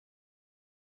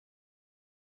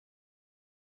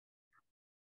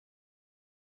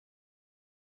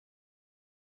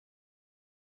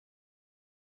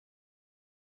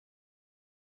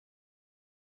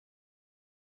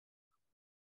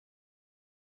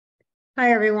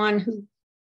Hi, everyone who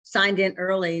signed in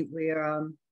early. We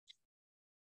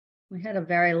had a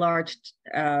very large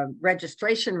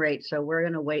registration rate, so we're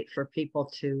going to wait for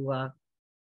people to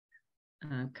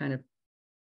kind of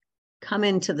come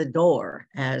into the door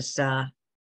as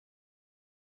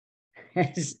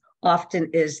often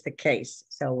is the case.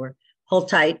 So we're hold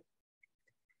tight.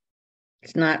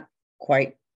 It's not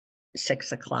quite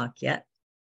 6 o'clock yet.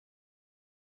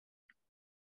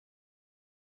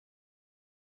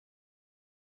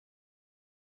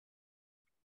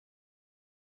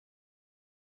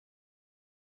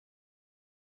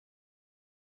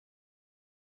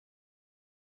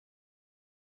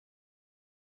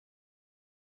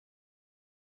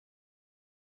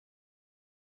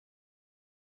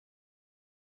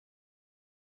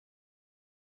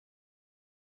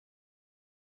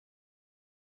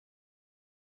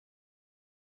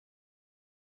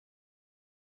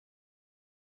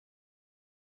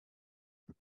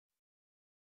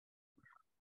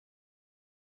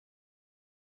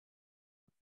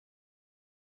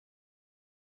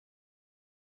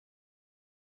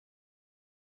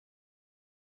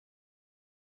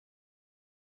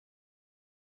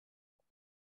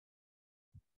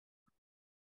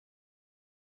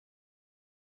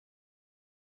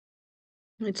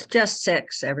 It's just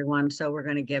 6, everyone, so we're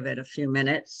going to give it a few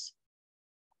minutes.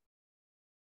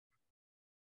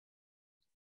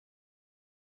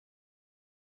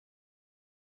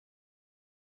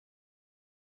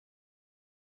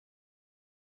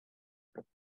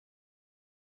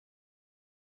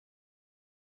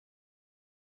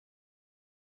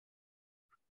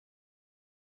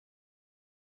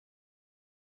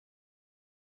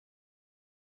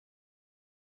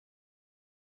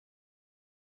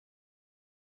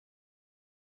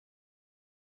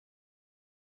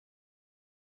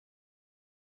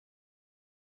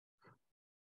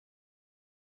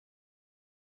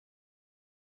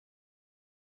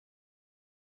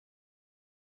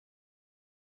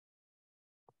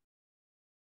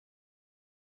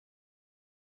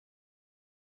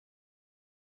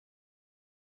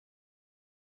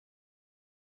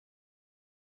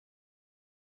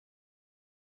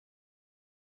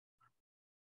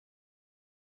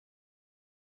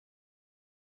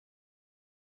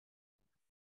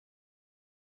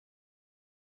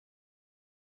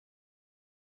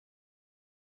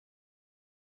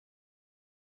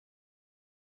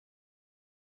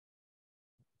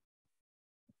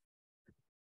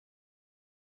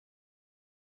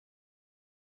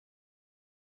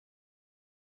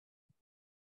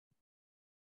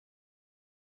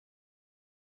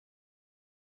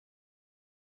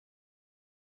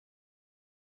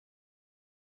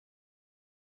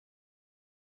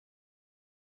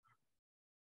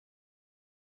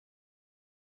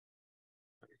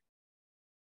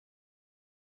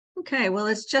 Okay, well,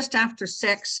 it's just after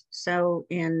 6, so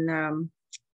in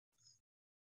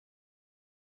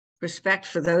respect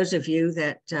for those of you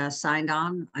that signed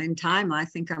on in time, I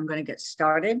think I'm going to get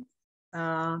started.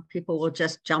 People will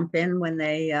just jump in when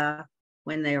they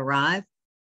arrive.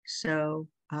 So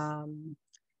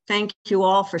thank you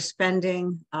all for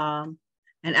spending an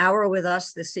hour with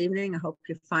us this evening. I hope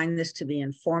you find this to be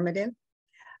informative.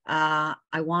 I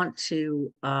want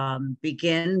to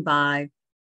begin by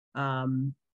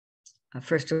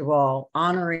first of all,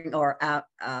 honoring or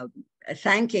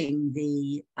thanking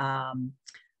the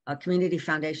Community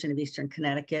Foundation of Eastern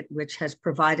Connecticut, which has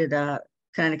provided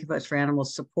Connecticut Votes for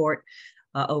Animals support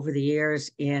over the years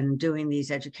in doing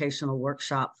these educational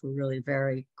workshops. We're really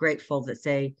very grateful that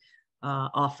they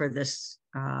offer this,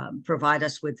 provide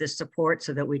us with this support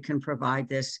so that we can provide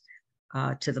this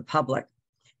to the public.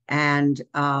 And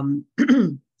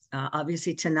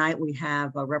obviously tonight we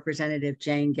have Representative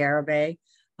Jane Garibay.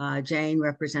 Jane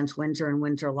represents Windsor and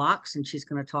Windsor Locks, and she's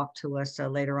going to talk to us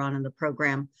later on in the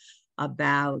program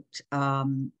about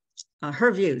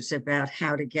her views about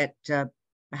how to get,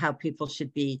 how people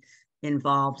should be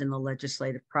involved in the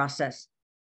legislative process.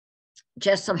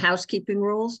 Just some housekeeping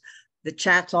rules. The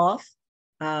chat's off,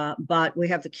 but we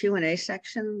have the Q&A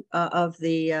section of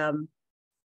the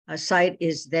site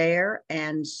is there.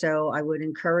 And so I would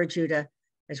encourage you to,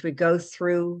 as we go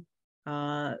through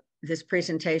this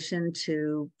presentation,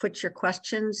 to put your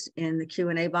questions in the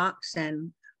Q&A box,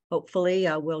 and hopefully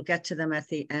we'll get to them at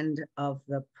the end of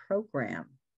the program.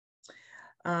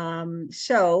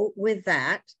 So with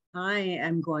that, I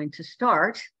am going to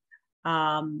start.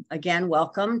 Again,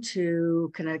 welcome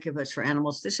to Connecticut Votes for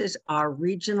Animals. This is our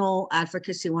Regional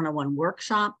Advocacy 101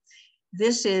 workshop.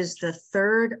 This is the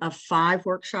 3rd of 5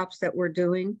 workshops that we're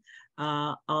doing.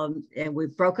 And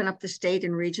we've broken up the state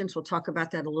in regions. We'll talk about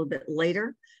that a little bit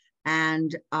later.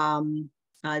 And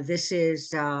This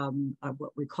is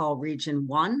what we call Region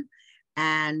 1.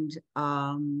 And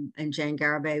Jane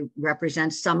Garibay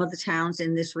represents some of the towns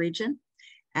in this region.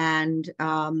 And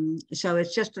so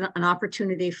it's just an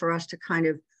opportunity for us to kind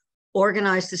of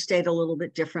organize the state a little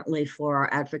bit differently for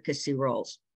our advocacy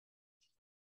roles.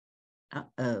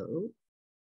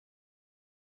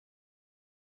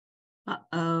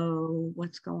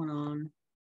 What's going on?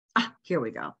 Here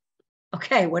we go.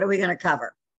 Okay, what are we going to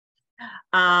cover?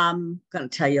 I'm going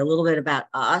to tell you a little bit about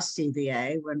us,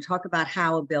 CVA. We're going to talk about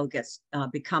how a bill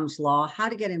becomes law, how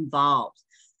to get involved.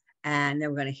 And then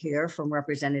we're going to hear from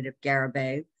Representative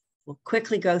Garibay. We'll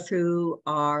quickly go through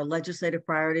our legislative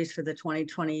priorities for the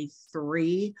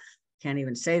 2023, can't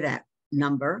even say that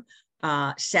number,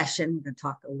 session. We're going to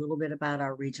talk a little bit about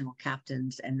our regional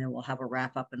captains, and then we'll have a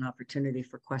wrap up and opportunity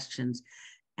for questions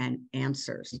and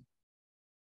answers.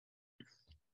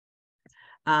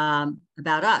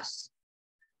 About us.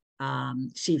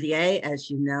 CVA,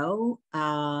 as you know,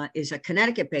 is a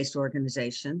Connecticut-based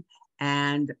organization,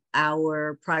 and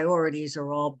our priorities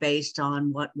are all based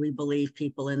on what we believe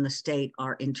people in the state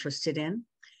are interested in.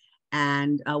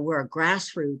 And we're a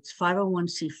grassroots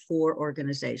 501c4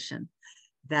 organization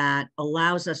that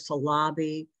allows us to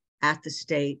lobby at the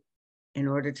state in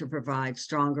order to provide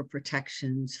stronger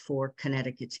protections for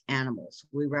Connecticut's animals.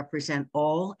 We represent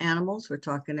all animals. We're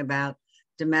talking about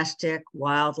domestic,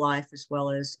 wildlife, as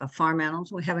well as farm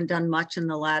animals. We haven't done much in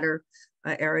the latter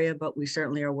area, but we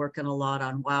certainly are working a lot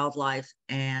on wildlife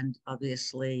and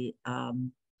obviously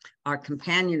our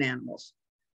companion animals.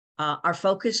 Our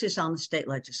focus is on the state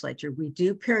legislature. We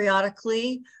do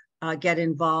periodically get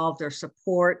involved or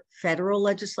support federal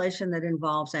legislation that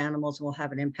involves animals and will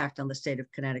have an impact on the state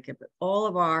of Connecticut, but all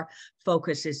of our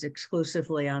focus is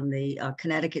exclusively on the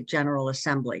Connecticut General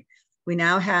Assembly. We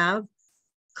now have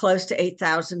close to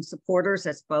 8,000 supporters.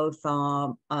 That's both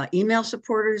email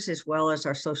supporters as well as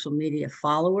our social media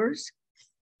followers.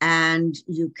 And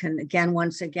you can,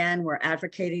 once again, we're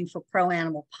advocating for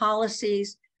pro-animal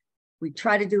policies. We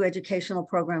try to do educational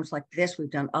programs like this.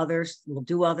 We've done others. We'll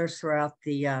do others throughout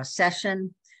the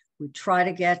session. We try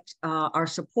to get our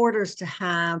supporters to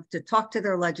talk to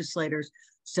their legislators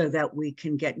so that we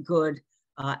can get good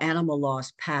animal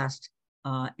laws passed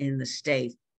in the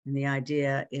state. And the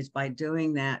idea is by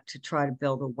doing that to try to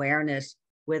build awareness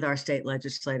with our state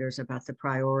legislators about the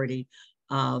priority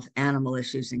of animal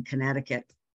issues in Connecticut.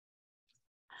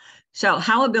 So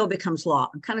how a bill becomes law.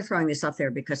 I'm kind of throwing this up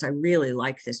there because I really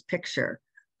like this picture.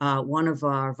 One of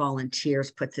our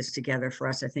volunteers put this together for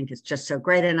us. I think it's just so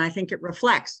great. And I think it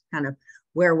reflects kind of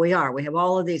where we are. We have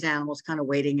all of these animals kind of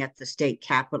waiting at the state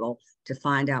capitol to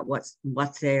find out what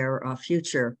their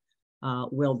future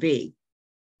will be.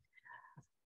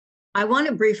 I want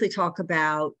to briefly talk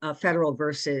about federal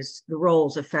versus the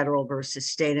roles of federal versus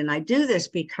state. And I do this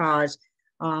because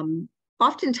periodically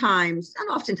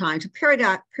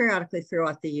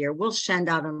throughout the year, we'll send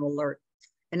out an alert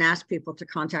and ask people to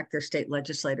contact their state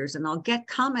legislators. And I'll get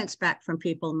comments back from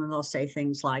people and they'll say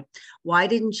things like, why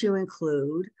didn't you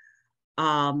include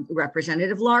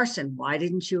Representative Larson? Why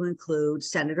didn't you include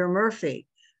Senator Murphy?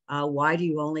 Why do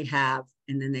you only have,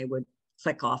 and then they would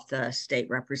click off the state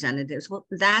representatives. Well,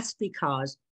 that's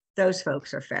because those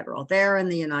folks are federal. They're in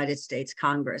the United States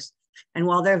Congress. And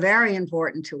while they're very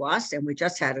important to us, and we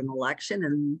just had an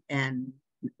election and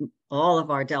all of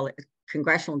our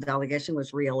congressional delegation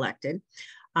was reelected,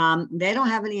 they don't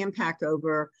have any impact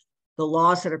over the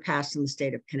laws that are passed in the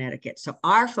state of Connecticut. So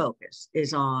our focus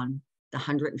is on the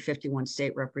 151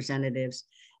 state representatives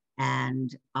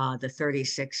and the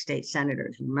 36 state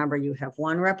senators. Remember, you have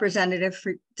one representative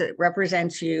that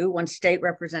represents you, one state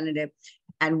representative,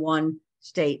 and one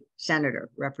state senator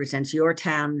represents your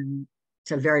town. And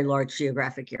it's a very large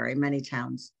geographic area, many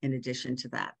towns in addition to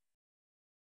that.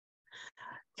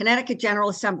 Connecticut General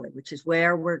Assembly, which is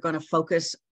where we're going to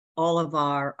focus all of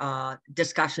our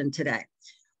discussion today.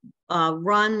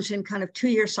 Runs in kind of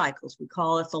 2-year cycles. We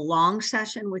call it the long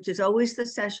session, which is always the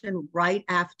session right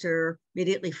after,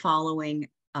 immediately following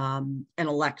an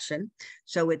election.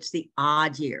 So it's the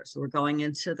odd year. So we're going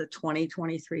into the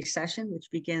 2023 session, which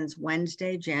begins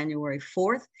Wednesday, January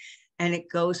 4th, and it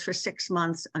goes for 6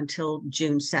 months until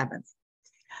June 7th.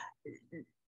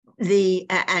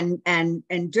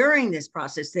 And during this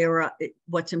process,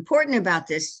 what's important about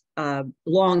this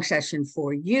long session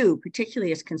for you,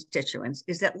 particularly as constituents,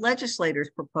 is that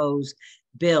legislators propose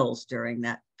bills during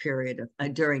that period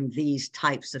of during these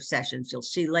types of sessions. You'll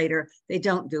see later they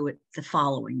don't do it the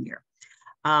following year.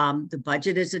 The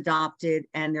budget is adopted,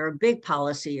 and there are big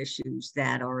policy issues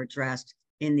that are addressed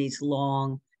in these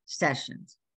long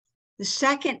sessions. The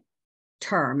second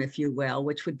term, if you will,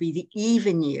 which would be the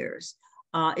even years,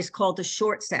 is called the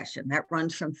short session. That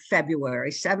runs from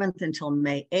February 7th until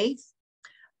May 8th.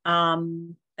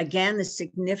 Again, the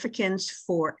significance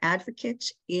for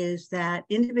advocates is that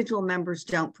individual members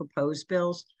don't propose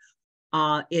bills.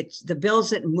 It's the bills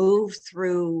that move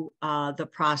through the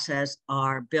process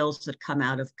are bills that come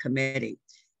out of committee.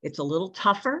 It's a little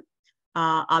tougher.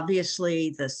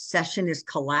 Obviously, the session is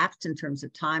collapsed in terms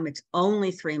of time. It's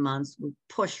only 3 months. We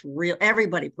push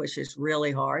everybody pushes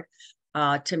really hard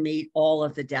to meet all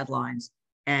of the deadlines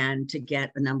and to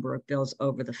get a number of bills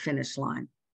over the finish line.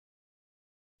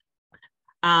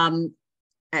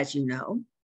 As you know,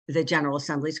 the General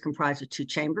Assembly is comprised of 2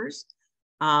 chambers.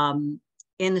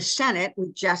 In the Senate,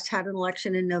 we just had an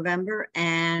election in November,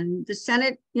 and the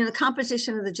Senate, the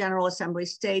composition of the General Assembly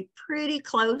stayed pretty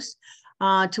close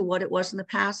to what it was in the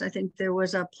past. I think there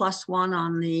was a +1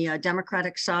 on the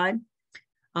Democratic side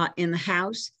in the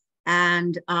House.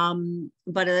 And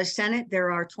but in the Senate,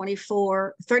 there are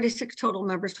 36 total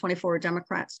members, 24 are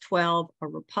Democrats, 12 are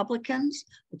Republicans.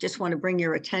 I just want to bring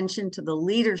your attention to the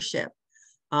leadership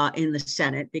in the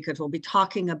Senate, because we'll be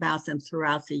talking about them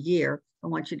throughout the year. I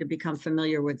want you to become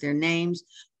familiar with their names.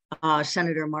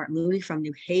 Senator Martin Looney from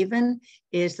New Haven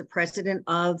is the president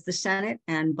of the Senate,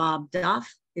 and Bob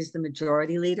Duff is the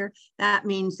majority leader. That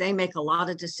means they make a lot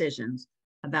of decisions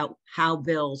about how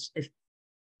bills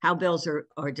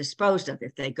are disposed of,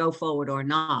 if they go forward or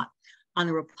not. On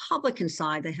the Republican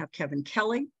side, they have Kevin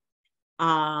Kelly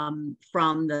from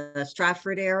the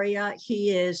Stratford area.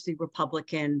 He is the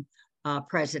Republican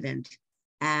president,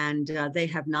 and they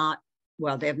have not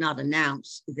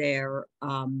announced their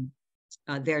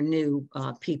new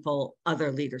people,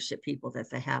 other leadership people that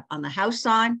they have. On the House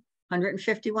side,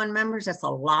 151 members, that's a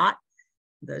lot.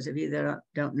 Those of you that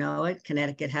don't know it,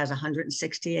 Connecticut has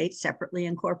 168 separately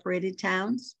incorporated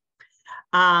towns.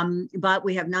 But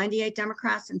we have 98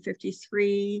 Democrats and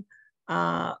 53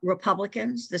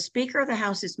 Republicans. The Speaker of the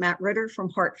House is Matt Ritter from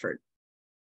Hartford.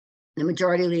 The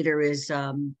majority leader is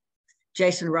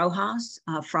Jason Rojas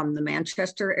from the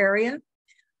Manchester area.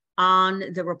 On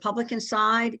the Republican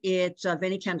side, it's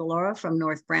Vinnie Candelora from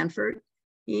North Branford.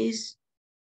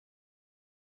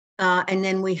 And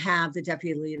then we have the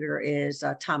deputy leader is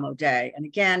Tom O'Day. And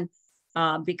again,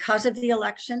 because of the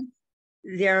election,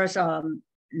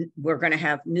 we're going to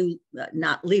have new,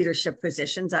 not leadership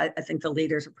positions. I think the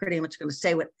leaders are pretty much going to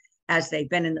stay as they've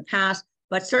been in the past,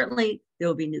 but certainly there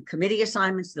will be new committee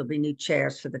assignments. There'll be new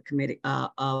chairs for the committee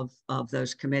of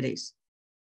those committees.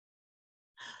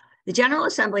 The General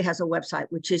Assembly has a website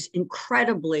which is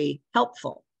incredibly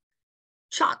helpful,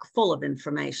 chock full of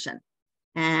information.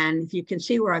 And if you can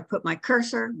see where I put my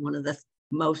cursor, one of the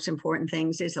most important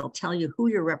things is it'll tell you who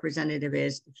your representative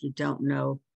is if you don't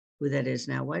know who that is.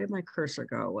 Now, why did my cursor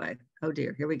go away? Oh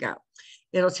dear, here we go.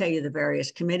 It'll tell you the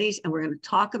various committees, and we're going to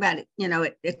talk about it,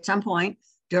 at some point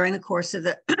during the course of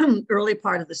the early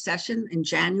part of the session in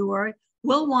January.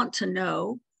 We'll want to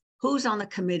know who's on the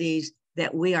committees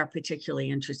that we are particularly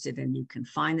interested in. You can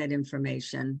find that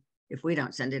information. If we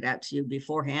don't send it out to you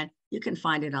beforehand, you can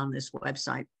find it on this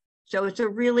website. So it's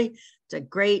actually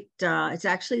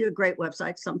a great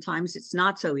website. Sometimes it's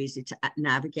not so easy to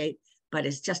navigate, but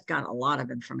it's just got a lot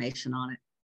of information on it.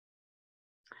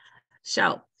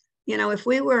 So, if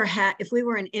we were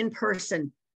an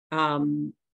in-person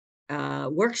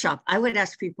workshop, I would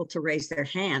ask people to raise their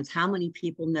hands. How many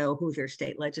people know who their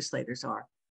state legislators are?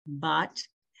 But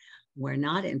we're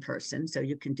not in person, so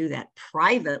you can do that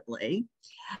privately.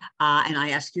 And I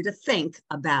ask you to think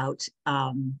about,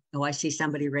 I see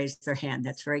somebody raised their hand.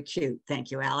 That's very cute.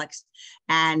 Thank you, Alex.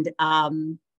 And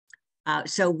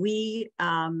so we're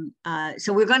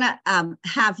going to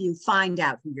have you find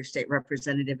out who your state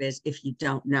representative is if you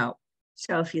don't know.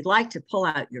 So if you'd like to pull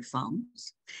out your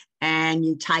phones and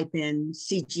you type in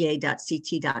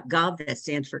cga.ct.gov, that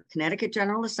stands for Connecticut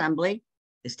General Assembly,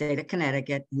 the state of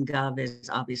Connecticut, and gov is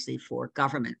obviously for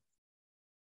government.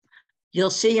 You'll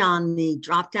see on the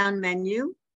drop-down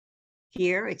menu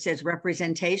here, it says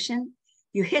representation.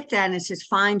 You hit that and it says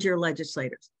find your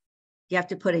legislators. You have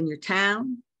to put in your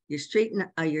town, your street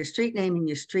name, and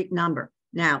your street number.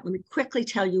 Now, let me quickly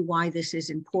tell you why this is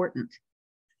important.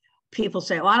 People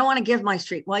say, well, I don't want to give my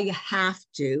street. Well, you have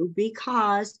to,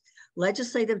 because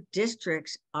legislative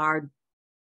districts are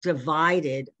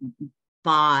divided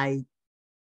by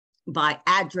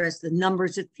address, the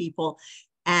numbers of people,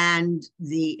 and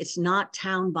it's not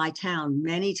town by town.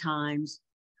 Many times,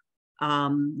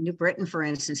 New Britain, for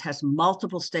instance, has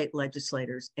multiple state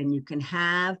legislators, and you can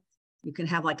have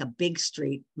like a big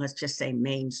street, let's just say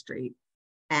Main Street,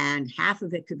 and half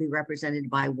of it could be represented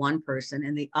by one person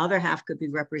and the other half could be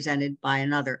represented by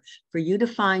another. For you to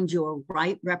find your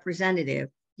right representative,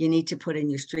 you need to put in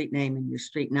your street name and your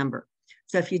street number.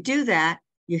 So if you do that,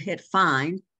 you hit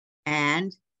find,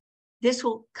 and this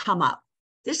will come up.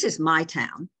 This is my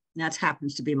town. That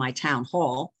happens to be my town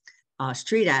hall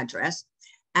street address.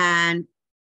 And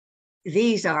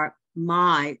these are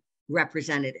my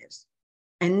representatives.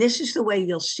 And this is the way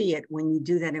you'll see it when you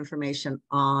do that information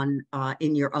on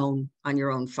your own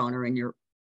phone or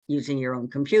using your own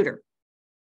computer.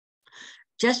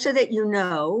 Just so that you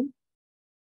know,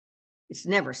 it's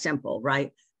never simple,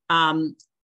 right?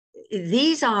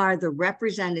 These are the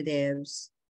representatives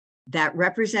that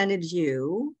represented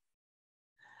you,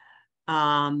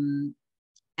 and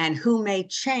who may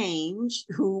change,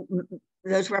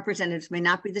 those representatives may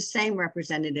not be the same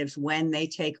representatives when they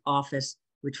take office,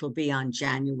 which will be on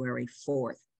January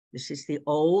 4th. This is the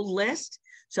old list.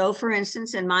 So for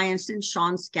instance, in my instance,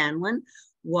 Sean Scanlon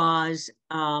was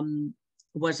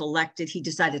elected. He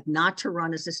decided not to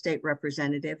run as a state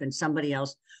representative, and somebody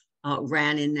else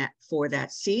ran for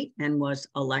that seat and was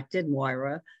elected,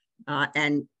 Moira.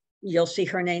 And you'll see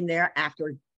her name there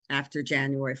after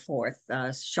January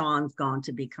 4th. Sean's gone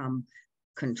to become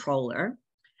controller.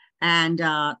 And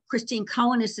Christine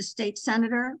Cohen is the state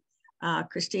senator.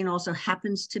 Christine also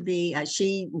happens to be,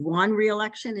 she won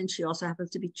re-election, and she also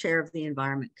happens to be chair of the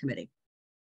Environment Committee.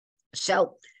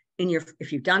 So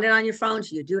if you've done it on your phone,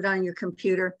 so you do it on your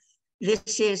computer,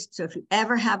 so if you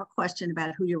ever have a question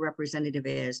about who your representative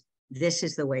is, this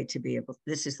is the way to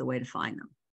find them.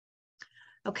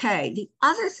 Okay, the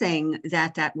other thing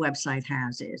that website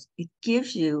has is it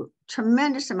gives you a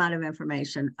tremendous amount of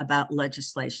information about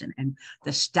legislation and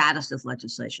the status of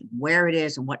legislation, where it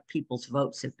is and what people's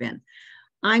votes have been.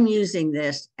 I'm using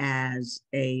this as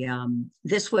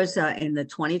this was in the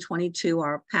 2022,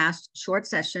 our past short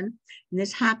session, and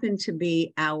this happened to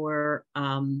be our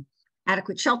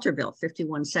adequate shelter bill,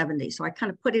 5170. So I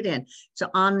kind of put it in. So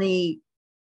on the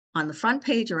front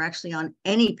page, or actually on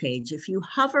any page, if you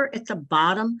hover at the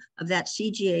bottom of that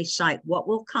CGA site, what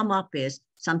will come up is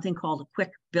something called a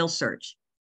quick bill search.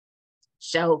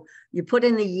 So you put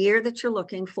in the year that you're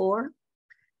looking for.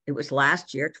 It was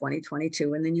last year,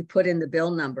 2022, and then you put in the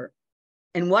bill number.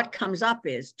 And what comes up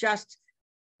is just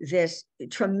this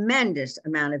tremendous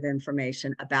amount of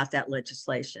information about that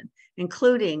legislation,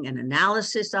 including an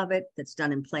analysis of it that's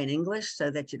done in plain English so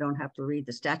that you don't have to read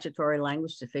the statutory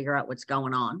language to figure out what's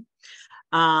going on.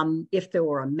 If there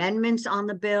were amendments on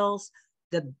the bills,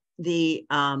 the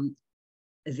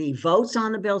votes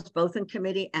on the bills, both in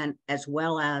committee and as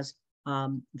well as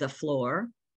the floor.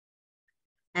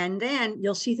 And then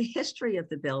you'll see the history of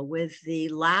the bill with the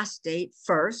last date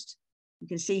first. You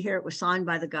can see here it was signed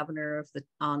by the governor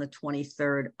on the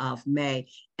 23rd of May,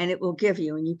 and it will give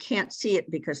you, and you can't see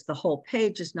it because the whole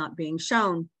page is not being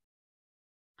shown,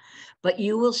 but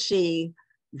you will see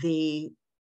the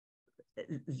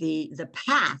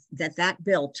path that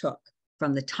bill took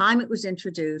from the time it was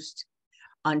introduced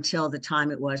until the time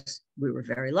we were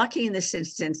very lucky in this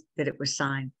instance that it was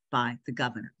signed by the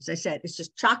governor. As I said, it's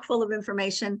just chock full of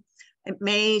information. It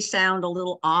may sound a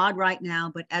little odd right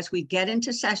now, but as we get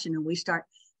into session and we start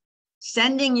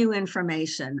sending you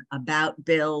information about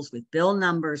bills with bill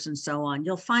numbers and so on,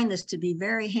 you'll find this to be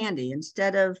very handy.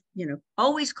 Instead of,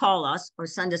 always call us or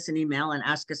send us an email and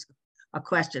ask us a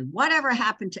question, whatever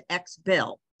happened to X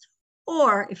bill?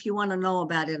 Or if you want to know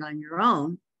about it on your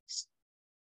own,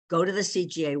 go to the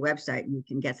CGA website and you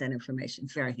can get that information.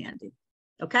 It's very handy.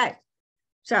 Okay,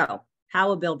 so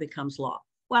how a bill becomes law.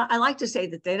 Well, I like to say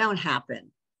that they don't happen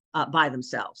by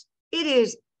themselves. It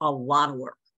is a lot of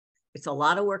work. It's a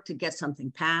lot of work to get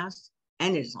something passed,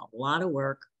 and it is a lot of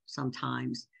work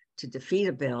sometimes to defeat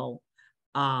a bill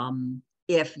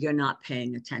if you're not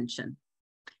paying attention.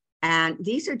 And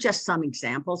these are just some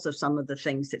examples of some of the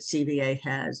things that CVA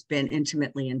has been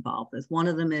intimately involved with. One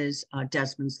of them is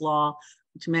Desmond's Law,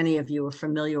 which many of you are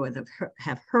familiar with,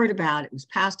 have heard about. It was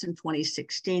passed in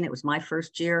 2016. It was my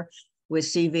first year with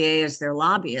CVA as their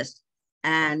lobbyist.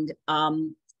 And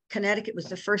Connecticut was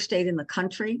the first state in the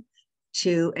country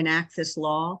to enact this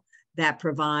law that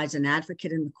provides an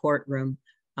advocate in the courtroom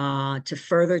to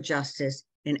further justice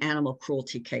in animal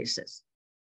cruelty cases.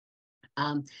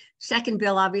 Second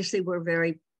bill, obviously, we're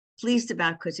very pleased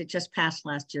about because it just passed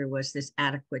last year, was this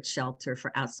adequate shelter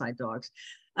for outside dogs.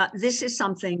 This is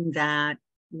something that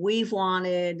we've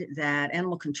wanted, that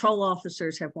animal control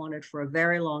officers have wanted for a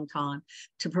very long time,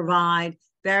 to provide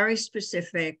very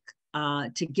specific,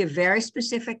 to give very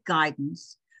specific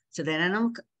guidance so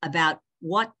that about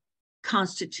what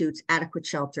constitutes adequate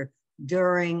shelter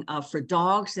during for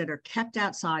dogs that are kept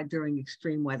outside during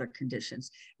extreme weather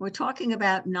conditions. We're talking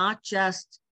about not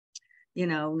just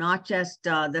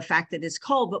the fact that it's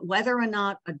cold, but whether or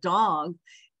not a dog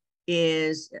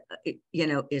is,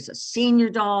 is a senior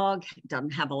dog,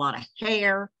 doesn't have a lot of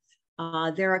hair.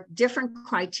 There are different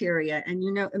criteria.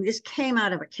 And, this came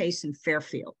out of a case in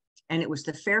Fairfield, and it was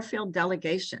the Fairfield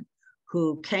delegation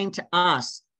who came to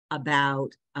us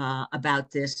about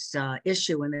this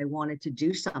issue, and they wanted to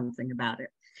do something about it.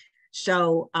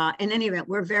 So in any event,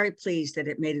 we're very pleased that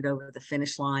it made it over the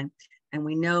finish line. And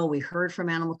we heard from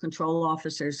animal control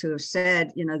officers who have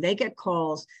said, they get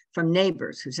calls from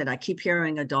neighbors who said, I keep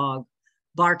hearing a dog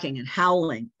barking and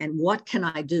howling, and what can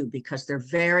I do? Because they're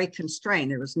very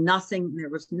constrained. There was nothing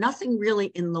really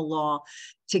in the law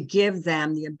to give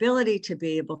them the ability to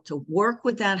be able to work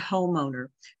with that homeowner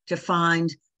to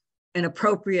find an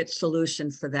appropriate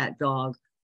solution for that dog.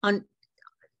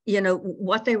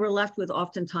 What they were left with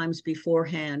oftentimes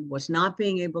beforehand was not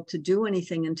being able to do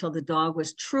anything until the dog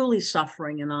was truly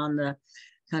suffering and on the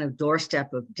kind of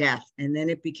doorstep of death. And then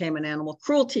it became an animal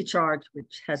cruelty charge,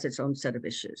 which has its own set of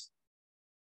issues.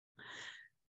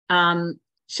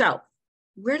 So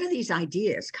where do these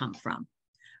ideas come from?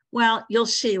 Well, you'll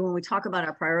see when we talk about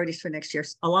our priorities for next year,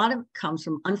 a lot of it comes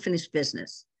from unfinished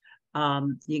business.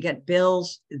 You get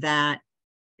bills that,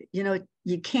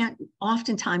 you can't,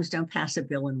 oftentimes don't pass a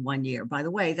bill in 1 year. By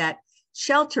the way, that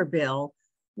shelter bill,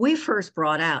 we first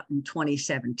brought out in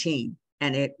 2017,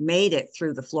 and it made it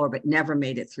through the floor, but never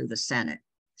made it through the Senate.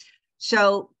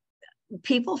 So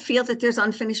people feel that there's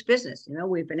unfinished business.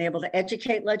 We've been able to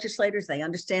educate legislators. They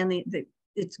understand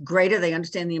it's greater. They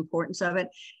understand the importance of it.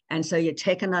 And so you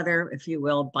take another, if you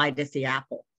will, bite at the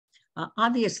apple.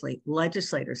 Obviously,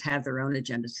 legislators have their own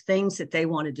agendas, things that they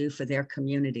want to do for their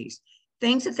communities,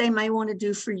 things that they may want to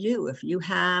do for you. If you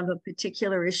have a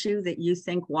particular issue that you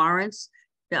think warrants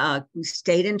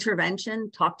state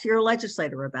intervention, talk to your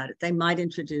legislator about it. They might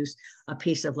introduce a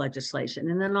piece of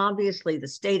legislation. And then obviously the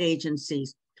state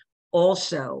agencies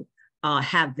also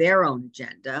have their own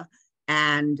agenda,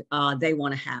 and they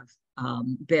want to have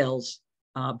bills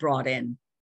brought in.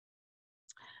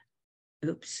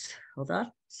 Oops, hold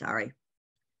on, sorry.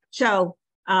 So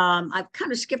I've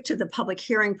kind of skipped to the public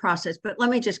hearing process, but let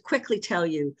me just quickly tell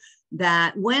you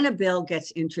that when a bill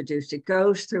gets introduced, it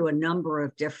goes through a number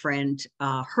of different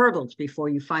hurdles before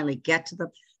you finally get to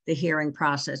the hearing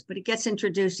process. But it gets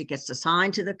introduced, it gets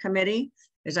assigned to the committee.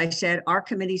 As I said, our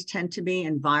committees tend to be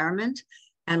environment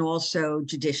and also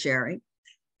judiciary.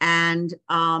 And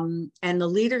the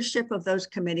leadership of those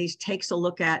committees takes a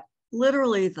look at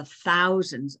literally the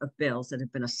thousands of bills that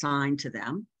have been assigned to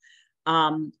them.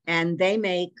 And they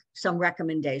make some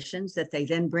recommendations that they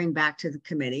then bring back to the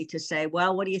committee to say,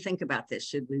 well, what do you think about this?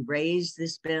 Should we raise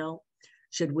this bill?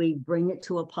 Should we bring it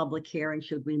to a public hearing?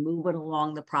 Should we move it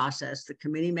along the process? The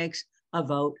committee makes a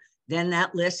vote. Then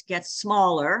that list gets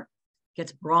smaller,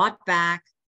 gets brought back,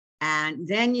 and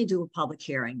then you do a public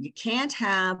hearing. You can't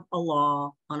have a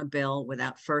law on a bill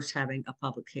without first having a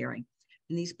public hearing.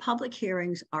 And these public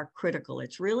hearings are critical.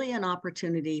 It's really an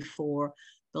opportunity for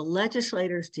the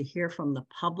legislators to hear from the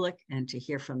public and to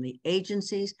hear from the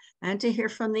agencies and to hear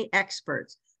from the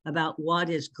experts about what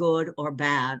is good or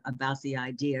bad about the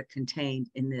idea contained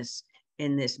in this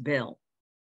bill.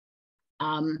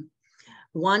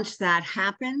 Once that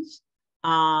happens,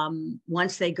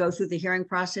 once they go through the hearing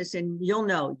process, and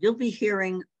you'll be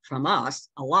hearing from us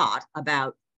a lot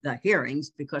about the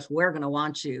hearings, because we're going to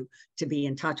want you to be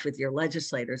in touch with your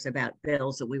legislators about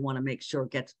bills that we want to make sure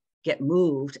get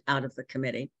moved out of the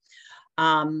committee.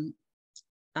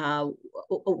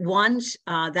 Once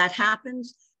that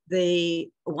happens,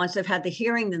 once they've had the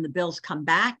hearing, then the bills come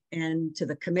back into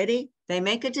the committee. They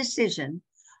make a decision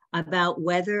about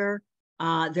whether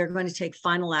they're going to take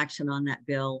final action on that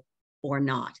bill or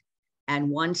not. And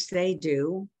once they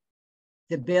do,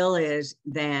 the bill is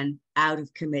then out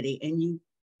of committee,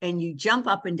 and you jump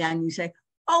up and down, you say,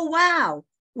 oh, wow,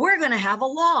 we're going to have a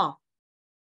law.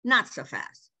 Not so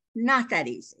fast, not that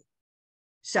easy.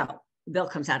 So the bill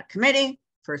comes out of committee.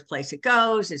 First place it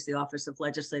goes is the Office of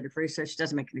Legislative Research.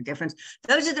 Doesn't make any difference.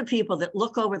 Those are the people that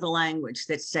look over the language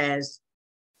that says,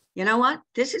 you know what,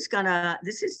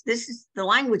 the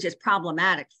language is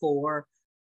problematic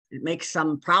it makes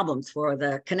some problems for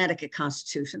the Connecticut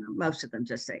Constitution. Most of them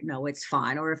just say, no, it's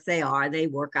fine. Or if they are, they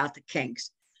work out the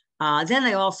kinks. Then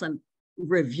they also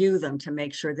review them to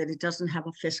make sure that it doesn't have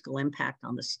a fiscal impact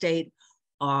on the state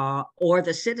or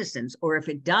the citizens. Or if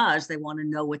it does, they want to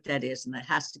know what that is, and that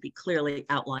has to be clearly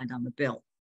outlined on the bill.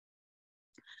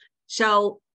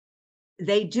 So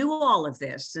they do all of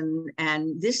this,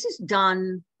 and this is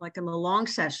done like in the long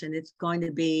session. It's going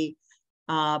to be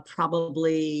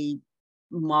probably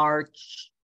March,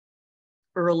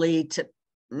 early to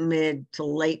mid to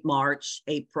late March,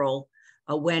 April,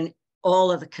 when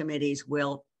all of the committees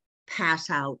will pass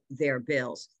out their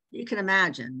bills. You can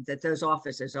imagine that those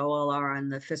officers, OLR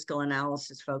and the fiscal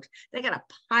analysis folks, they got a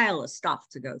pile of stuff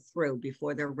to go through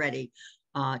before they're ready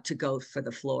to go for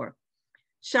the floor.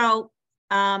 So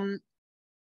then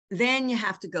you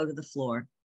have to go to the floor.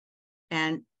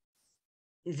 And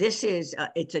this is,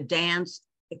 it's a dance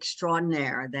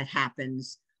extraordinaire that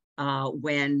happens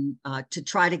when to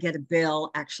try to get a bill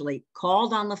actually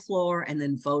called on the floor and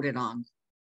then voted on.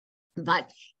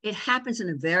 But it happens in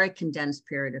a very condensed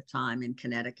period of time in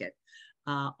Connecticut,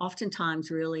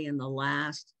 oftentimes really in the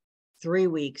last 3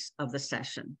 weeks of the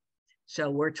session. So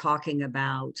we're talking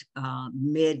about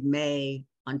mid-May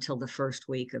until the first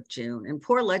week of June. And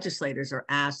poor legislators are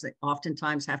asked, they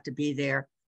oftentimes have to be there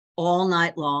all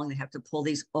night long. They have to pull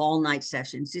these all-night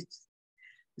sessions.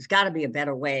 There's got to be a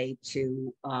better way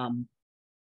to, I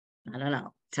don't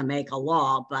know, to make a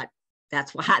law, but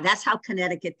that's how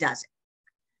Connecticut does it.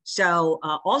 So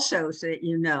also, so that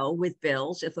you know, with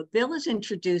bills, if a bill is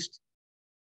introduced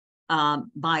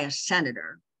by a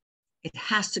senator, it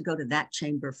has to go to that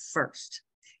chamber first.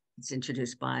 It's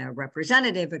introduced by a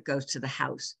representative, it goes to the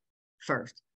House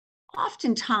first.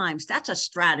 Oftentimes, that's a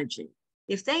strategy.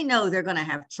 If they know they're going to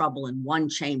have trouble in one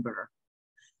chamber,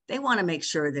 they want to make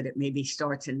sure that it maybe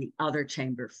starts in the other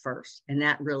chamber first. And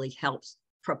that really helps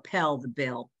propel the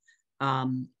bill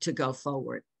to go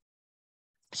forward.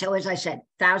 So as I said,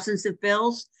 thousands of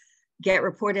bills get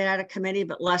reported out of committee,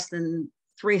 but less than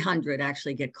 300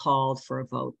 actually get called for a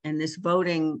vote. And this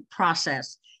voting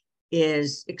process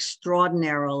is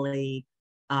extraordinarily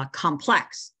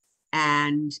complex.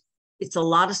 And it's a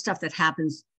lot of stuff that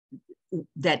happens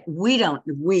that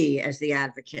we as the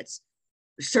advocates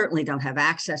certainly don't have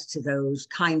access to those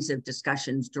kinds of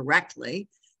discussions directly,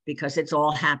 because it's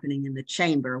all happening in the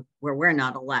chamber where we're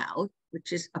not allowed,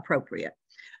 which is appropriate.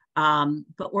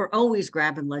 But we're always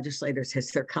grabbing legislators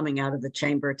as they're coming out of the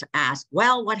chamber to ask,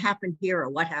 well, what happened here or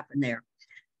what happened there?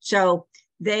 So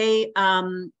they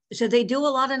do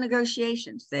a lot of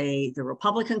negotiations. The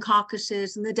Republican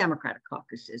caucuses and the Democratic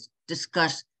caucuses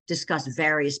discuss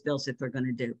various bills that they're going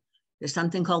to do. There's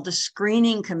something called the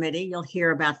screening committee. You'll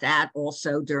hear about that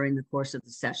also during the course of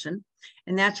the session.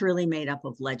 And that's really made up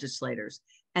of legislators.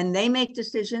 And they make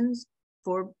decisions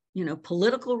for,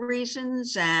 political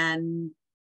reasons and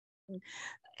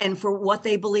for what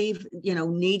they believe,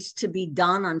 needs to be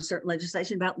done on certain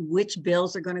legislation about which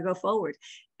bills are going to go forward.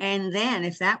 And then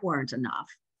if that weren't enough,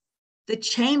 the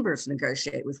chambers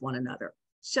negotiate with one another.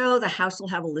 So the House will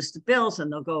have a list of bills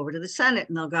and they'll go over to the Senate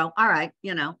and they'll go, all right,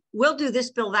 we'll do this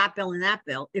bill, that bill, and that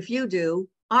bill if you do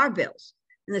our bills.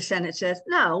 And the Senate says,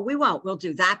 no, we won't. We'll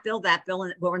do that bill, but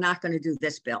we're not going to do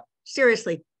this bill.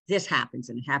 Seriously, this happens,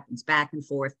 and it happens back and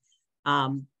forth.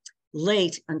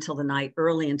 Late until the night,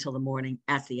 early until the morning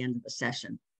at the end of the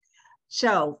session.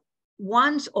 So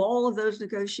once all of those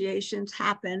negotiations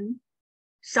happen,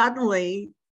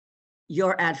 suddenly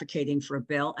you're advocating for a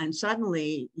bill, and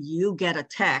suddenly you get a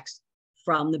text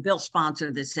from the bill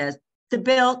sponsor that says, they're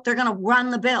going to run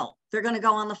the bill. They're going to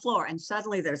go on the floor. And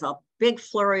suddenly there's a big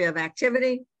flurry of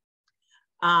activity.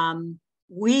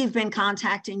 We've been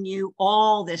contacting you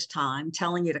all this time,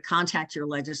 telling you to contact your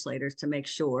legislators to make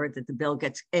sure that the bill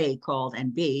gets A, called,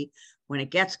 and B, when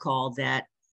it gets called, that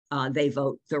they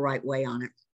vote the right way on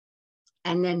it.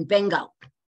 And then bingo,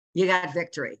 you got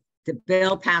victory. The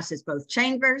bill passes both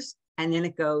chambers, and then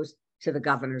it goes to the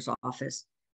governor's office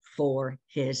for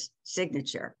his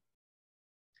signature.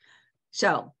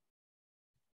 So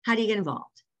how do you get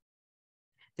involved?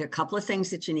 There are a couple of things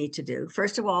that you need to do.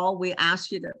 First of all, we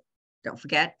ask you to, don't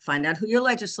forget, find out who your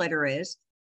legislator is.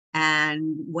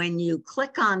 And when you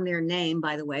click on their name,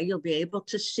 by the way, you'll be able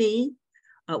to see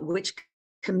which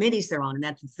committees they're on. And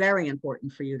that's very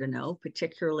important for you to know,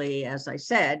 particularly, as I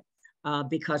said,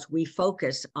 because we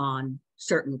focus on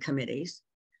certain committees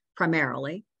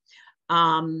primarily.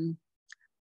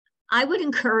 I would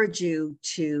encourage you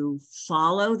to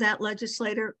follow that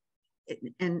legislator.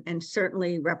 And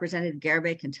certainly Representative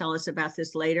Garibay can tell us about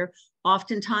this later.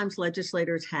 Oftentimes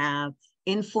legislators have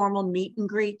informal meet and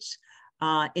greets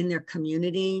in their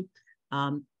community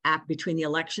between the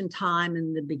election time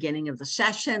and the beginning of the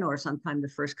session, or sometime the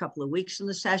first couple of weeks in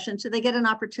the session. So they get an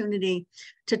opportunity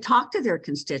to talk to their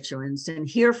constituents and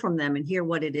hear from them and hear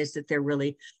what it is that they're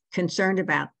really concerned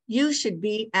about. You should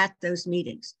be at those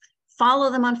meetings.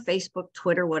 Follow them on Facebook,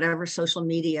 Twitter, whatever social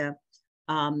media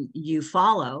you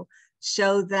follow,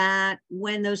 so that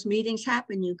when those meetings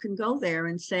happen, you can go there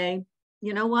and say,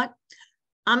 you know what,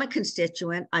 I'm a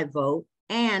constituent, I vote,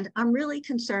 and I'm really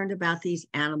concerned about these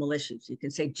animal issues. You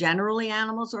can say generally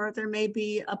animals, or there may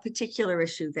be a particular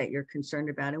issue that you're concerned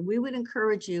about. And we would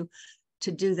encourage you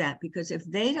to do that, because if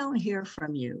they don't hear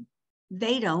from you,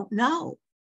 they don't know.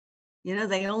 You know,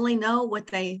 they only know what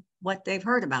they've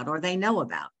heard about or they know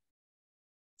about.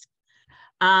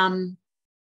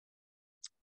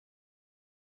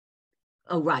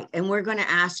 Oh, right. And we're going to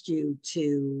ask you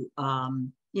to,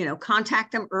 you know,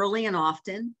 contact them early and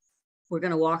often. We're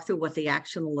going to walk through what the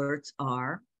action alerts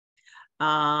are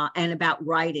and about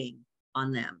writing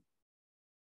on them,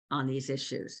 on these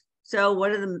issues. So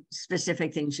what are the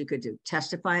specific things you could do?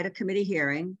 Testify at a committee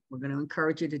hearing. We're going to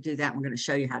encourage you to do that. We're going to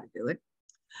show you how to do it.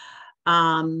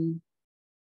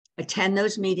 Attend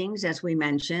those meetings, as we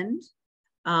mentioned.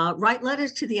 Write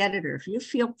letters to the editor. If you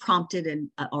feel prompted and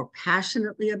or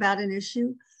passionately about an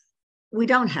issue, we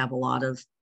don't have a lot of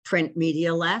print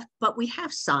media left, but we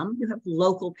have some. You have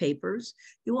local papers.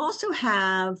 You also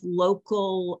have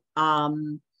local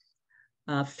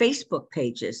Facebook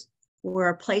pages, where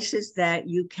are places that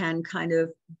you can kind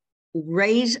of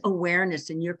raise awareness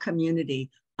in your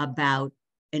community about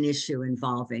an issue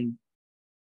involving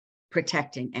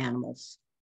protecting animals.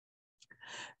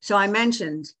 So I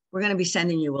mentioned we're going to be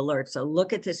sending you alerts. So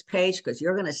look at this page because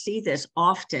you're going to see this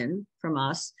often from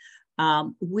us.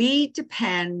 We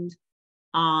depend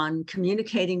on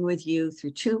communicating with you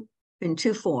through two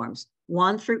forms,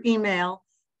 one through email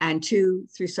and two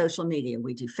through social media.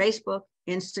 We do Facebook,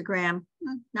 Instagram,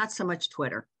 not so much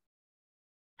Twitter.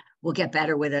 We'll get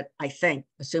better with it, I think,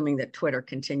 assuming that Twitter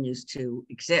continues to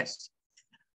exist.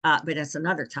 But that's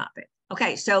another topic.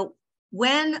 Okay, so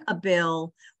when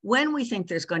we think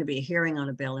there's going to be a hearing on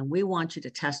a bill and we want you to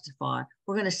testify,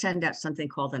 we're going to send out something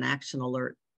called an action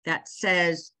alert that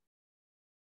says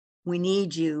we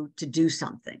need you to do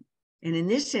something. And in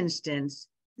this instance,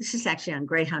 this is actually on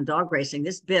greyhound dog racing.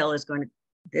 This bill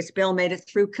made it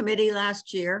through committee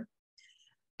last year,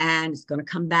 and it's going to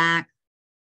come back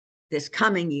this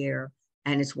coming year,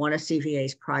 and it's one of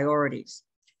CVA's priorities.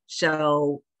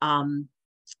 So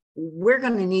we're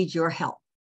going to need your help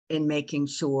in making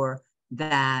sure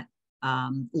that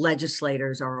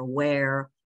legislators are aware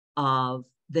of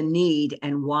the need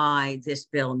and why this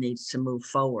bill needs to move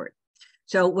forward.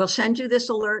 So we'll send you this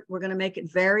alert. We're going to make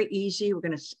it very easy. We're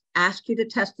going to ask you to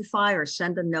testify or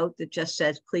send a note that just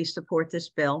says, please support this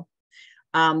bill.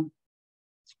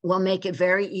 We'll make it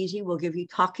very easy. We'll give you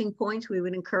talking points. We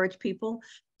would encourage people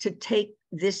to take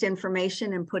this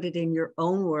information and put it in your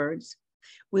own words.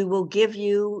 We will give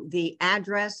you the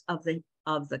address of the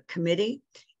committee.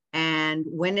 And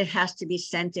when it has to be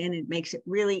sent in, it makes it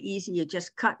really easy. You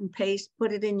just cut and paste,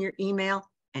 put it in your email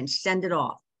and send it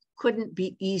off. Couldn't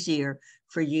be easier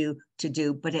for you to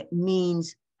do, but it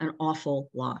means an awful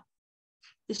lot.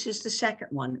 This is the second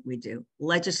one that we do,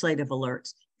 legislative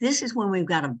alerts. This is when we've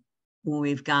got a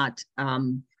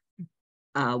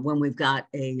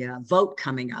vote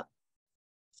coming up.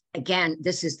 Again,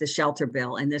 this is the shelter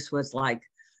bill, and this was like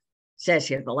says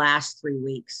here the last 3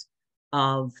 weeks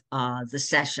of the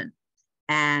session.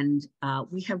 And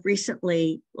we have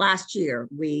recently, last year,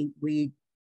 we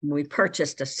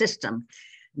purchased a system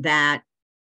that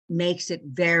makes it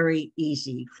very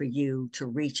easy for you to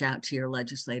reach out to your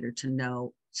legislator to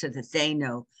know, so that they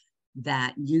know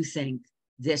that you think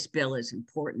this bill is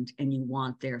important and you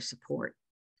want their support.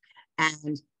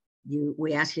 And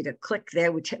we ask you to click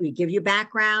there. We give you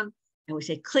background and we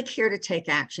say, click here to take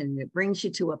action. And it brings you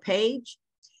to a page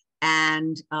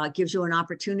and gives you an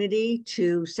opportunity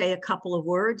to say a couple of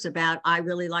words about, I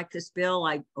really like this bill,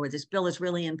 or this bill is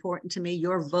really important to me.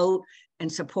 Your vote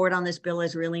and support on this bill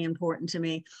is really important to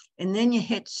me. And then you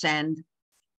hit send,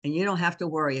 and you don't have to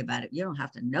worry about it. You don't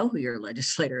have to know who your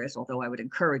legislator is, although I would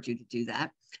encourage you to do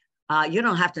that. You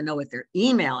don't have to know what their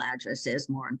email address is,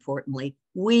 more importantly.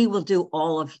 We will do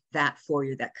all of that for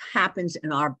you. That happens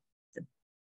in our,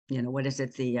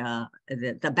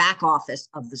 the back office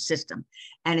of the system.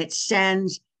 And it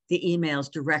sends the emails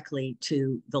directly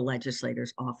to the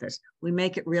legislator's office. We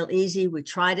make it real easy. We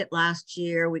tried it last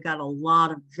year. We got a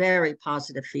lot of very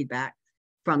positive feedback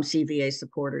from CVA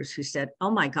supporters who said, oh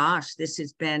my gosh, this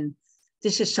is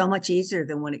so much easier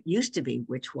than what it used to be,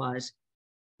 which was,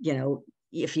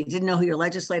 if you didn't know who your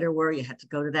legislator were, you had to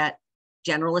go to that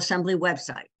General Assembly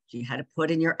website. You had to put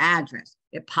in your address.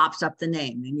 It pops up the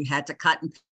name. Then you had to cut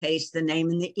and paste the name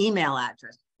and the email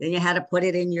address. Then you had to put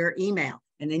it in your email.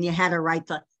 And then you had to write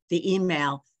the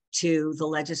email to the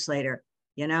legislator.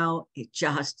 It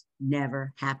just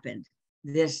never happened.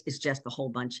 This is just a whole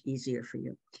bunch easier for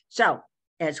you. So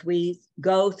as we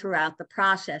go throughout the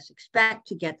process, expect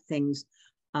to get things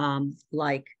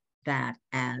like that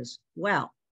as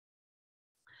well.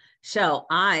 So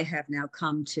I have now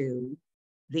come to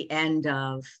the end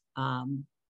of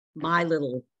my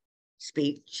little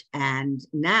speech, and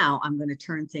now I'm going to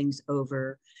turn things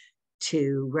over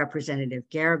to Representative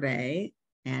Garibay.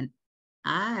 And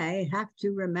I have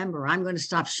to remember, I'm going to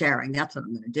stop sharing. That's what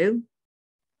I'm going to do.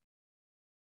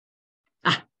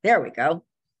 Ah, there we go.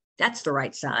 That's the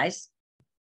right size.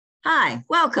 Hi,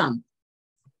 welcome.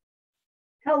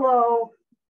 Hello.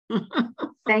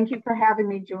 Thank you for having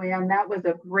me, Joanne. That was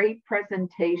a great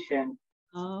presentation.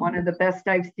 One of the best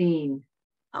I've seen.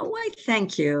 Oh, why,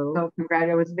 thank you. So congrats.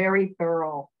 It was very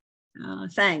thorough.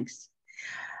 Thanks.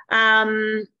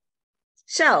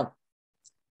 So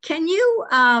can you,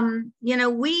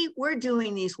 we're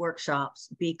doing these workshops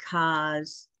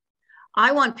because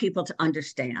I want people to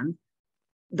understand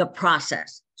the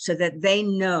process so that they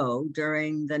know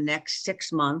during the next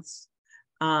 6 months,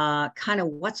 kind of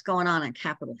what's going on in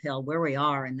Capitol Hill, where we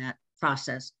are in that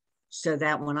process, so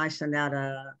that when I send out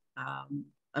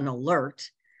an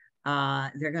alert,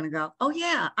 they're going to go, oh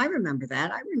yeah, I remember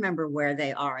that. I remember where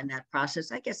they are in that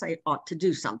process. I guess I ought to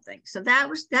do something. So that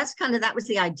was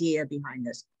the idea behind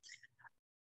this.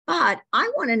 But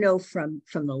I want to know from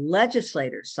the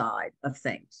legislator side of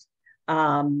things,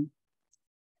 how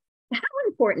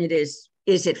important is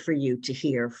it for you to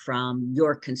hear from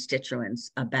your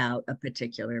constituents about a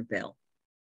particular bill?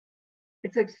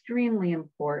 It's extremely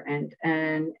important,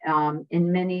 and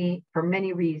for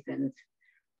many reasons.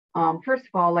 First of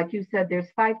all, like you said,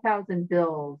 there's 5,000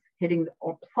 bills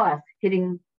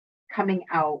coming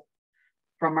out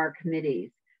from our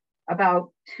committees.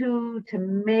 About 2 to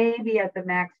maybe at the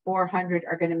max 400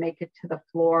 are going to make it to the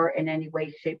floor in any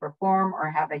way, shape, or form, or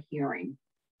have a hearing.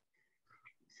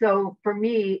 So for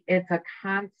me, it's a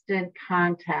constant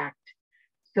contact.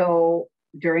 So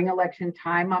during election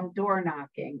time, I'm door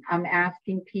knocking. I'm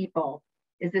asking people,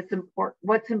 is this important?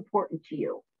 What's important to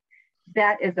you?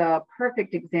 That is a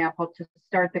perfect example to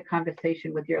start the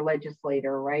conversation with your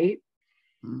legislator, right?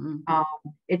 Mm-hmm.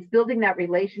 It's building that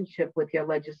relationship with your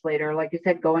legislator, like you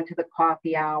said, going to the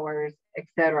coffee hours,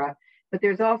 etc. But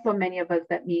there's also many of us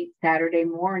that meet Saturday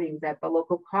mornings at the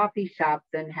local coffee shops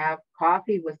and have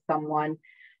coffee with someone.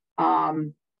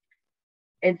 And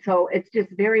so it's just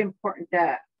very important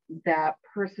that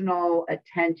personal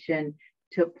attention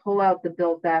to pull out the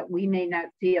bills that we may not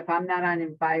see. If I'm not on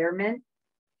environment,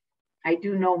 I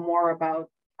do know more about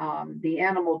the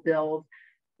animal bills,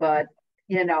 but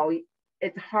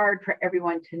it's hard for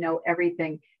everyone to know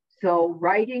everything. So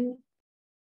writing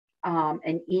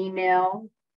an email,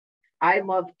 I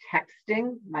love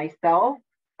texting myself.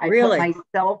 I put my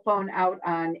cell phone out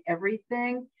on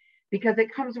everything because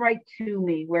it comes right to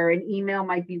me, where an email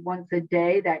might be once a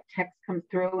day, that text comes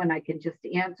through and I can just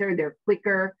answer. They're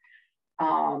quicker.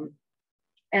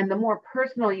 And the more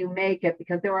personal you make it,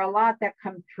 because there are a lot that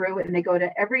come through and they go to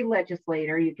every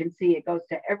legislator. You can see it goes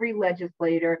to every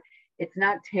legislator. It's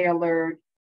not tailored,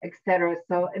 etc.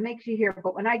 So it makes you hear.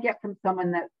 But when I get from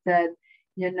someone that says,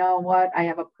 you know what, I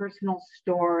have a personal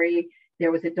story.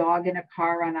 There was a dog in a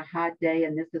car on a hot day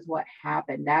and this is what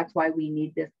happened. That's why we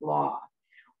need this law.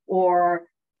 Or,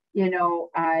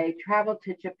 I traveled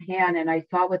to Japan and I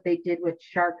saw what they did with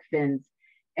shark fins.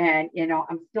 And,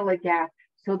 I'm still aghast.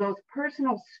 So those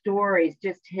personal stories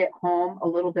just hit home a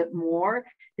little bit more.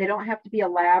 They don't have to be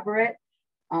elaborate.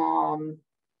 And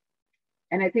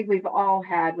I think we've all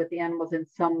had with the animals in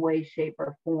some way, shape,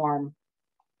 or form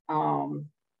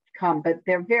come, but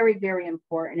they're very, very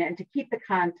important. And to keep the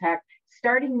contact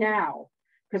starting now,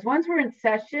 because once we're in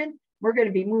session, we're going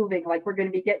to be moving, like we're going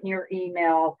to be getting your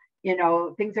email,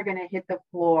 things are going to hit the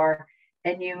floor.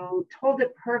 And you told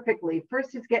it perfectly.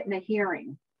 First is getting a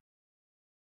hearing.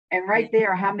 And right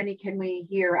there, how many can we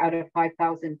hear out of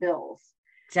 5,000 bills?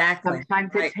 Exactly.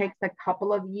 Sometimes it takes a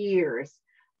couple of years.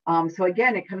 So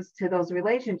again, it comes to those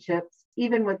relationships,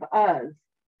 even with us.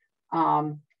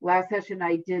 Last session,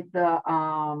 I did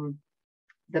the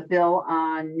bill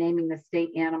on naming the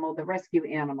state animal, the rescue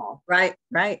animal. Right,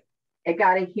 right. It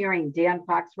got a hearing. Dan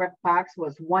Fox, Rep. Fox,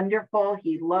 was wonderful.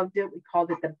 He loved it. We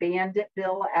called it the Bandit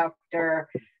Bill after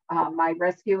my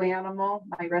rescue animal,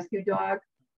 my rescue dog.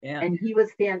 Yeah. And he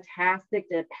was fantastic.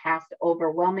 It passed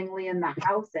overwhelmingly in the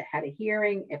House. It had a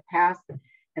hearing. It passed.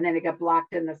 And then it got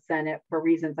blocked in the Senate for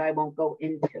reasons I won't go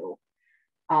into.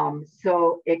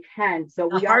 So it can. So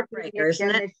we are doing it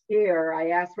again this year. I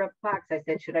asked Rep. Fox, I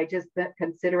said, should I just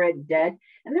consider it dead?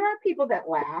 And there are people that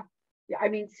laugh. I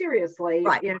mean, seriously.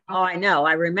 Right. Oh, I know.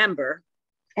 I remember.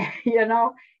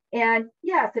 And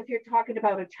yes, if you're talking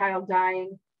about a child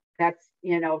dying, that's,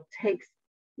 takes,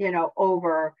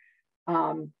 over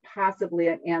possibly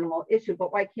an animal issue,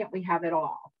 but why can't we have it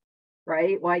all?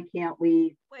 Right? Why can't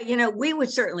we? Well, we would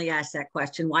certainly ask that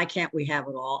question. Why can't we have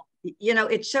it all?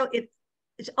 It's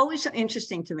always so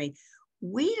interesting to me.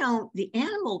 The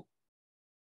animal,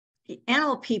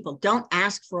 animal people don't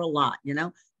ask for a lot, you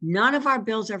know. None of our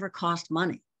bills ever cost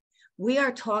money. We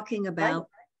are talking about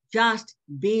just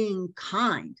being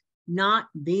kind, not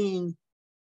being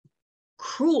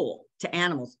cruel to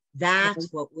animals.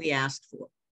 That's what we asked for.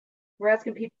 We're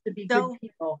asking people to be good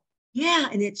people. Yeah,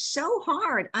 and it's so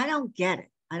hard. I don't get it.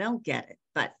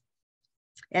 But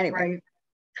anyway.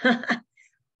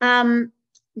 Right.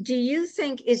 Do you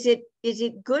think, is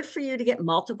it good for you to get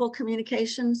multiple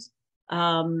communications?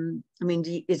 I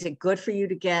mean, is it good for you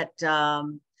to get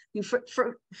for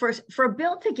a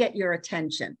bill to get your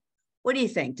attention? What do you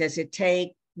think? Does it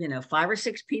take 5 or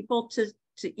 6 people to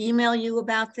email you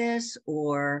about this,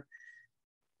 or?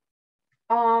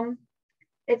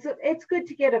 It's good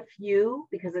to get a few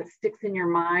because it sticks in your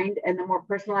mind, and the more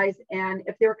personalized. And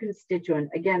if they're a constituent,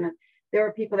 again, there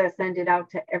are people that send it out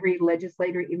to every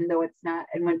legislator, even though it's not.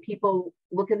 And when people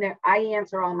look in there, I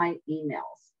answer all my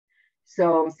emails.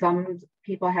 So some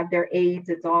people have their aides,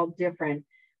 it's all different.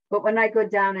 But when I go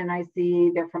down and I see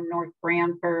they're from North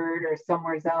Branford or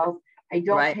somewhere else, I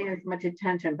don't pay as much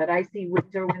attention, but I see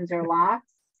Windsor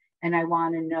Locks and I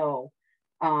want to know.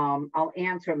 I'll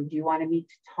answer them. Do you want me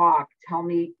to talk? Tell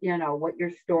me, what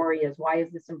your story is. Why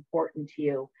is this important to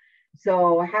you?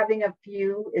 So having a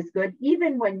few is good.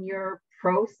 Even when you're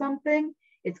pro something,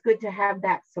 it's good to have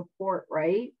that support,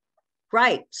 right?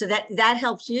 Right. So that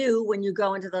helps you when you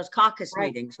go into those caucus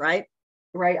meetings, right?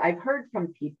 Right. I've heard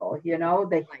from people,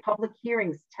 the public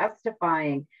hearings,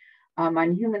 testifying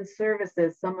on human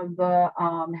services, some of the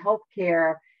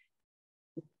healthcare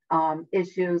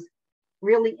issues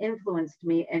really influenced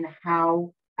me in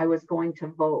how I was going to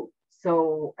vote.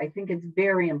 So I think it's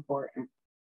very important.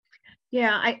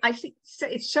 Yeah, I think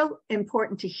it's so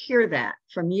important to hear that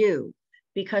from you,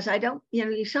 because I don't,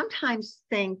 you sometimes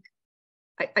think,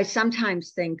 I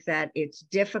sometimes think that it's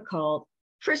difficult.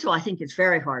 First of all, I think it's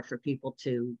very hard for people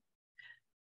to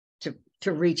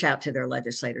reach out to their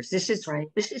legislators. This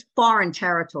is foreign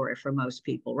territory for most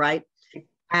people, right?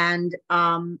 And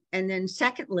then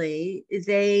secondly,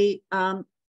 they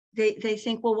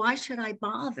think, well, why should I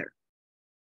bother?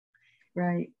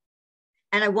 Right.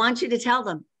 And I want you to tell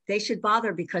them they should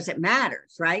bother because it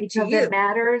matters, right? Because it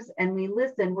matters, and we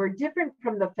listen. We're different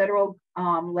from the federal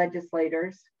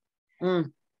legislators. We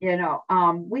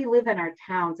live in our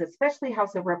towns, especially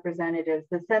House of Representatives.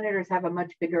 The senators have a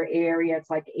much bigger area. It's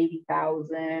like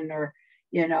 80,000 or,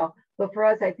 but for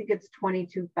us, I think it's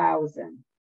 22,000.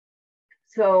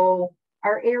 So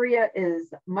our area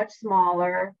is much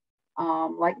smaller.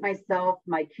 Like myself,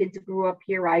 my kids grew up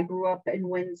here. I grew up in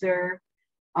Windsor,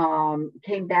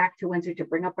 came back to Windsor to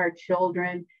bring up our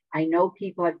children. I know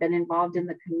people, I've been involved in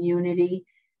the community.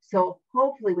 So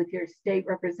hopefully with your state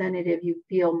representative, you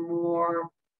feel more,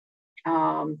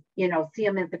 see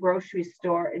them at the grocery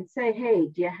store and say, hey,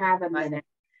 do you have a minute?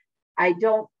 I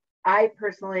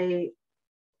personally,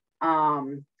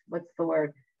 what's the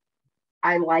word?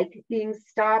 I like being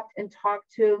stopped and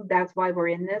talked to. That's why we're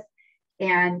in this.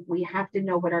 And we have to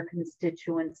know what our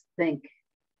constituents think.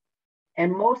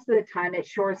 And most of the time it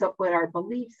shores up what our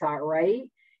beliefs are, right?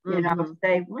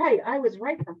 Say, right, I was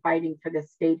right for fighting for the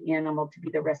state animal to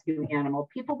be the rescue animal.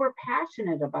 People were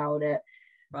passionate about it.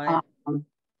 Right.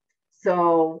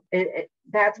 So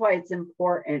that's why it's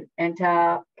important. And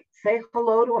to say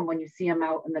hello to them when you see them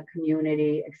out in the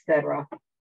community, etc.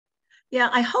 Yeah,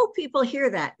 I hope people hear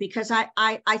that, because I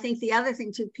think the other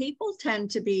thing too, people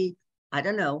tend to be, I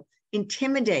don't know,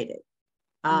 intimidated,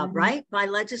 right, by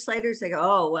legislators. They go,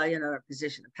 oh, well, a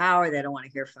position of power, they don't want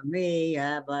to hear from me,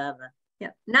 blah, blah. Yeah,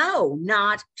 no,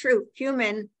 not true.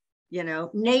 Human,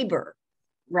 neighbor.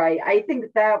 Right. I think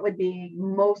that would be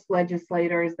most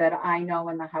legislators that I know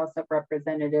in the House of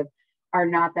Representatives are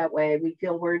not that way. We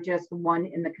feel we're just one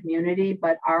in the community,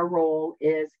 but our role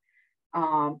is,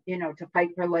 to fight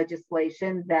for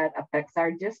legislation that affects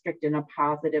our district in a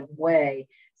positive way.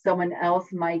 Someone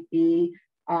else might be,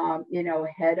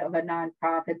 head of a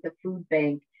nonprofit, the food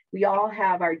bank. We all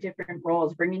have our different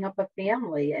roles, bringing up a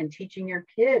family and teaching your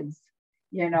kids,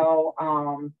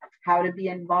 how to be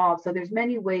involved. So there's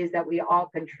many ways that we all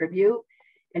contribute,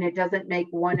 and it doesn't make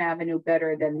one avenue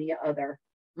better than the other.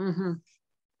 Mm-hmm.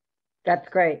 That's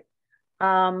great.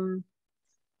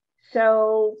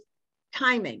 So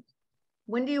timing.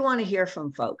 When do you want to hear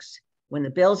from folks? When the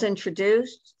bill's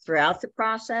introduced, throughout the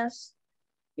process?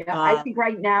 Yeah, I think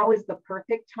right now is the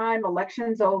perfect time.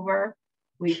 Election's over.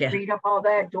 We've freed up all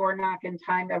that door knocking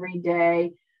time every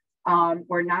day.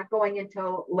 We're not going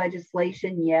into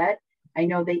legislation yet. I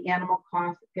know the animal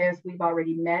caucus, we've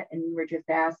already met, and we were just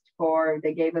asked for,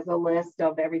 they gave us a list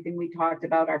of everything we talked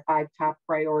about, our 5 top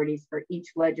priorities for each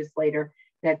legislator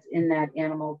that's in that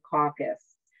animal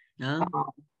caucus.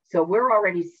 So we're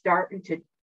already starting to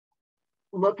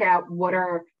look at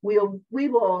we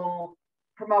will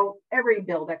promote every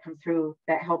bill that comes through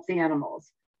that helps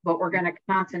animals, but we're going to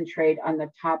concentrate on the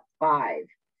top 5.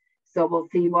 So we'll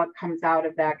see what comes out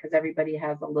of that, because everybody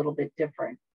has a little bit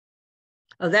different.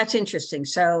 Oh, that's interesting.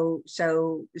 So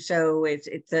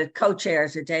it's the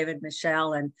co-chairs are David,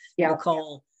 Michelle, and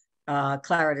Nicole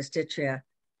Claridis-Ditria.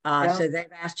 So they've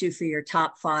asked you for your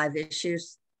top 5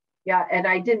 issues. Yeah, and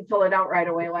I didn't fill it out right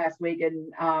away last week,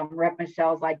 and Rep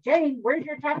Michelle's like, Jane, where's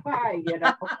your top 5? You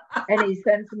know, and he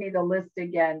sends me the list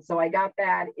again. So I got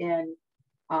that in.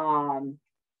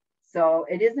 So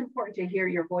it is important to hear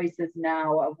your voices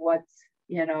now of what's,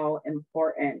 you know,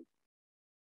 important.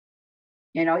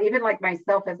 You know, even like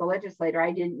myself as a legislator,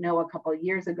 I didn't know a couple of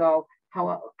years ago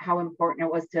how important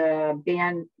it was to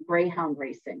ban greyhound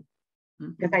racing,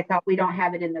 because I thought we don't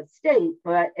have it in the state,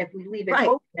 but if we leave it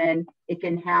open, it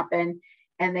can happen.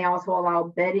 And they also allow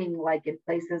betting, like in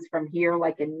places from here,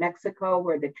 like in Mexico,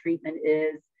 where the treatment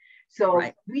is. So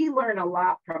we learn a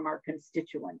lot from our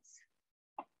constituents.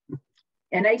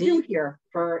 And I do hear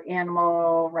for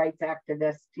animal rights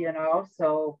activists, you know,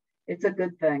 so it's a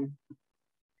good thing.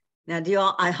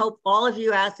 Now, I hope all of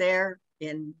you out there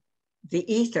in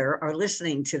the ether are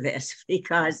listening to this,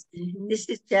 because this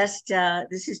is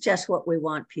just what we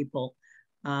want people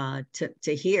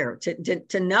to hear,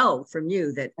 to know from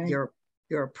you, that you're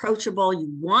approachable, you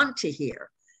want to hear,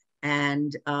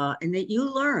 and that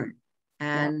you learn,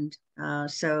 and our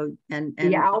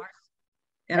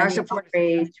support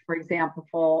page, for example,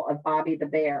 full of Bobby the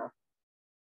bear.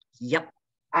 Yep.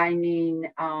 I mean,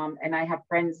 and I have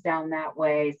friends down that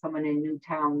way, someone in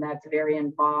Newtown that's very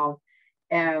involved.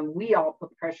 And we all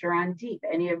put pressure on Deep.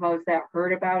 Any of us that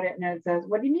heard about it, and it says,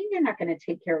 what do you mean you're not going to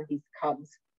take care of these cubs?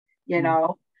 You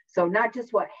know, so not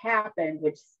just what happened,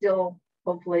 which still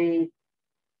hopefully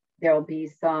there'll be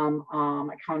some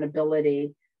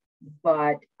accountability,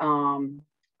 but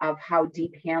of how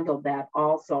Deep handled that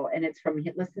also. And it's from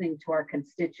listening to our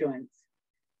constituents.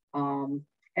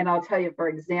 And I'll tell you, for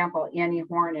example, Annie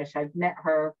Hornish, I've met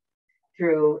her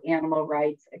through animal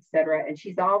rights, et cetera. And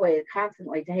she's always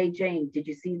constantly, hey, Jane, did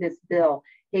you see this bill?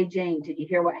 Hey, Jane, did you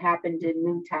hear what happened in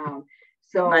Newtown?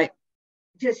 So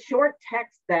just short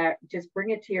text that just bring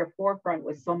it to your forefront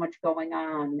with so much going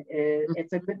on.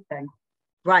 It's a good thing.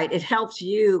 Right. It helps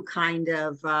you kind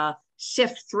of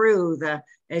sift through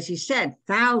as you said,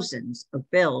 thousands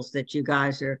of bills that you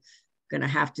guys are going to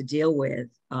have to deal with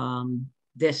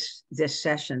this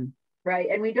session. Right.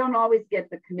 And we don't always get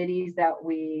the committees that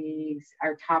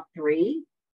our top 3.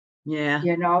 Yeah.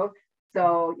 You know,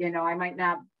 so, you know, I might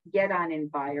not get on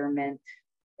environment.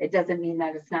 It doesn't mean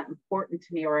that it's not important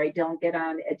to me, or I don't get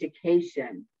on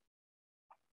education.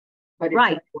 But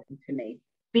it's important to me.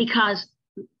 Because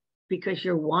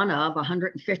you're one of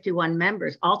 151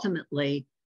 members. Ultimately,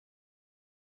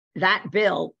 that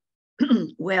bill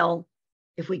will,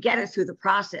 if we get it through the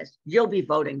process, you'll be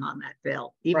voting on that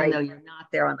bill, even though you're not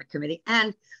there on the committee.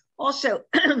 And also,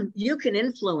 you can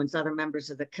influence other members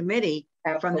of the committee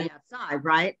from the outside,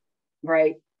 right?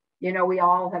 Right. You know, we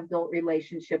all have built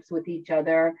relationships with each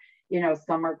other. You know,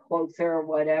 some are closer or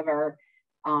whatever.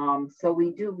 So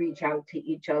we do reach out to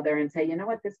each other and say, you know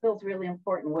what, this bill's really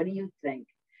important. What do you think?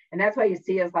 And that's why you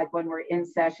see us, like when we're in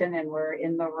session and we're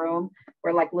in the room,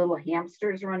 we're like little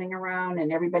hamsters running around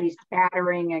and everybody's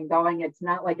chattering and going. It's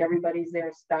not like everybody's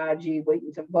there stodgy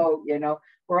waiting to vote, you know.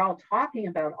 We're all talking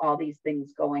about all these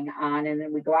things going on. And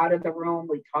then we go out of the room,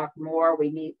 we talk more,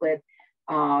 we meet with,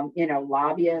 you know,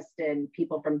 lobbyists and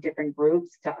people from different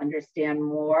groups to understand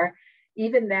more.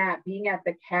 Even that, being at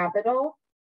the Capitol,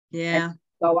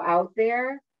 go out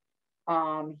there,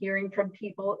 hearing from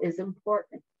people is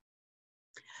important.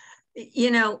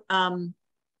 You know,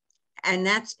 and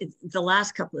that's the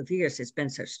last couple of years, it's been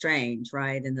so strange,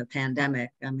 right? In the pandemic,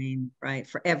 I mean, right,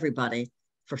 for everybody,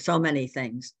 for so many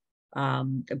things.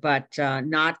 But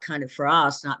not kind of for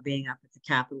us, not being up at the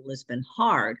Capitol has been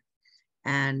hard.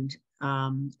 And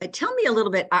tell me a little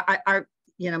bit,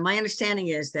 you know, my understanding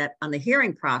is that on the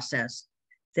hearing process,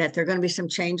 that there are going to be some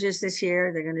changes this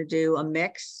year. They're going to do a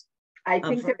mix. I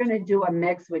think they're going to do a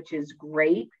mix, which is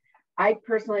great. I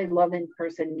personally love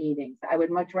in-person meetings. I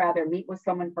would much rather meet with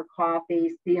someone for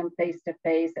coffee, see them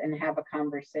face-to-face, and have a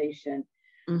conversation.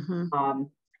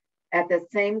 At the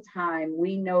same time,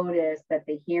 we noticed that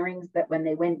the hearings, that when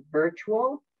they went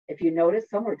virtual, if you notice,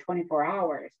 some were 24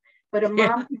 hours. But a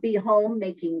mom could be home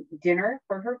making dinner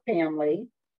for her family,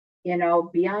 you know,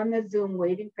 be on the Zoom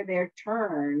waiting for their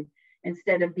turn,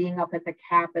 instead of being up at the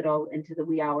Capitol into the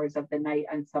wee hours of the night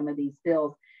on some of these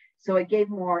bills. So it gave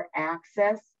more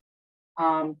access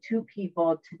two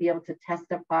people to be able to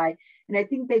testify. And I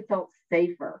think they felt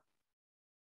safer.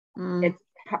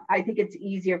 I think it's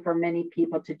easier for many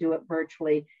people to do it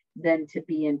virtually than to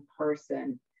be in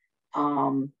person.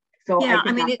 So yeah,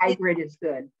 I think hybrid is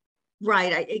good.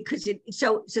 Right, because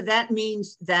so that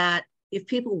means that if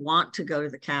people want to go to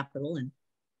the Capitol and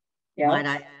might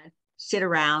I add, sit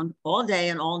around all day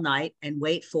and all night and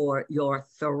wait for your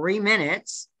 3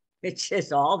 minutes, which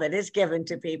is all that is given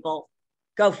to people,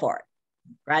 go for it,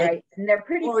 right? And they're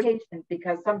pretty patient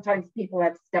because sometimes people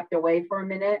have stepped away for a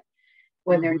minute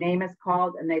when their name is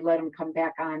called and they let them come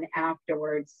back on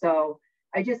afterwards. So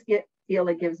I just feel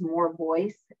it gives more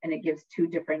voice and it gives two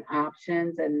different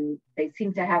options, and they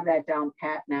seem to have that down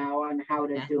pat now on how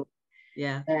to do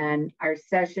it. And our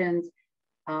sessions,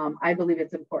 I believe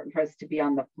it's important for us to be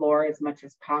on the floor as much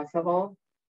as possible.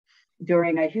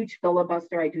 During a huge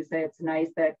filibuster, I do say it's nice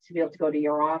that to be able to go to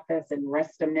your office and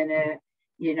rest a minute,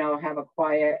 you know, have a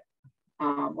quiet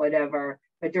whatever.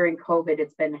 But during COVID,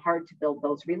 it's been hard to build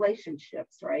those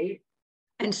relationships, right?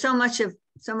 And so much of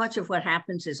what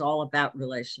happens is all about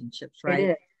relationships, right? It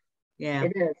is. Yeah.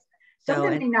 It is.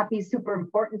 Something may not be super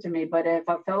important to me, but if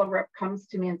a fellow rep comes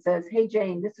to me and says, hey,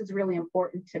 Jane, this is really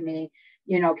important to me,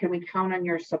 you know, can we count on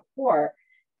your support?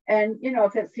 And, you know,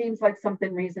 if it seems like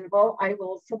something reasonable, I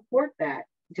will support that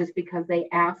just because they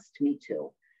asked me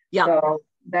to. Yeah. So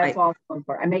that's also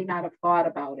important. I may not have thought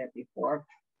about it before.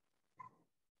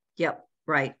 Yep.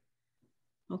 Right.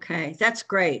 Okay. That's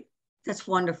great. That's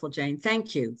wonderful, Jane.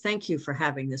 Thank you. Thank you for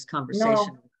having this conversation.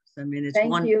 No, I mean, it's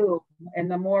thank you. And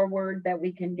the more word that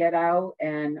we can get out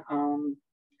and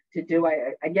to do,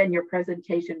 again, your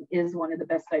presentation is one of the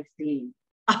best I've seen.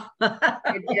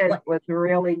 It was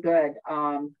really good.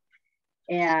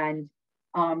 And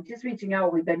just reaching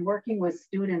out, we've been working with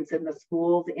students in the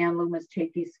schools and Loomis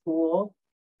Chaffee School.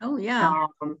 Oh, yeah.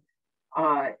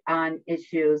 On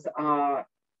issues.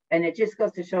 And it just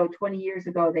goes to show 20 years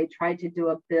ago, they tried to do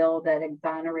a bill that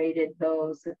exonerated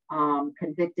those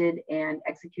convicted and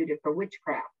executed for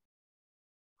witchcraft.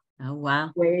 Oh,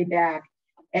 wow. Way back.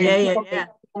 And people made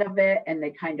fun of it and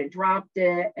they kind of dropped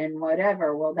it and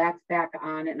whatever. Well, that's back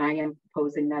on, and I am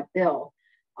proposing that bill.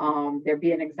 They're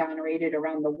being exonerated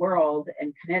around the world,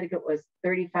 and Connecticut was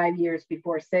 35 years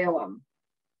before Salem.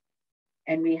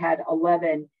 And we had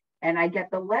 11. And I get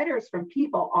the letters from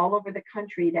people all over the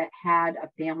country that had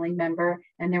a family member,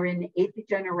 and they're in the 8th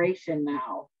generation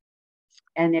now.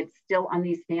 And it's still on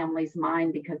these families'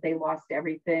 mind because they lost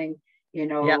everything, you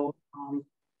know.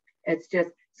 It's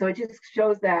just, so it just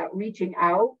shows that reaching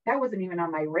out, that wasn't even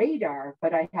on my radar,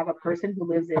 but I have a person who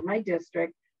lives in my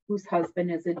district whose husband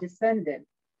is a descendant.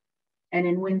 And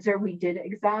in Windsor, we did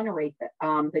exonerate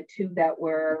the two that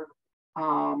were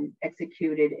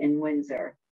executed in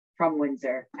Windsor. From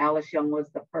Windsor. Alice Young was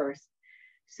the first.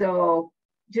 So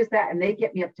just that, and they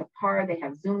get me up to par. They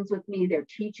have Zooms with me. They're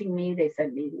teaching me. They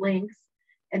send me links,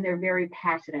 and they're very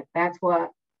passionate. That's what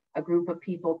a group of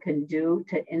people can do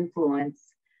to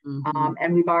influence.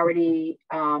 And we've already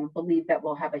believed that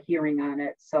we'll have a hearing on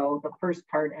it. So the first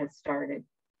part has started.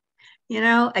 You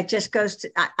know, it just goes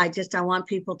to, I want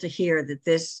people to hear that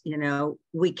this, you know,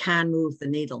 we can move the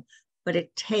needle, but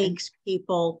it takes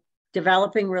people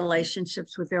developing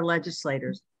relationships with their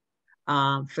legislators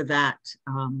for that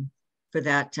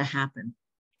to happen.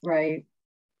 Right.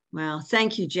 Well,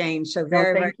 thank you, Jane, so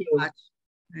very much.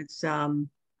 It's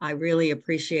I really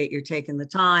appreciate your taking the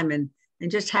time and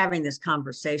just having this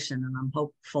conversation. And I'm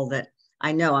hopeful that,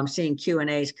 I know I'm seeing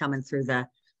Q&As coming through the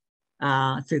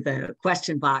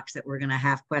question box, that we're going to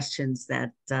have questions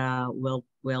that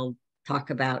we'll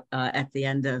talk about at the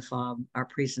end of our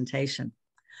presentation.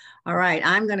 All right,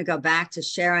 I'm going to go back to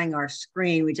sharing our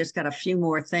screen. We just got a few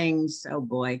more things. Oh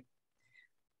boy.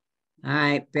 All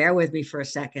right, bear with me for a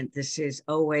second. This is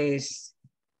always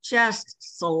just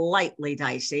slightly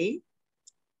dicey.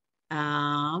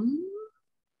 Aha,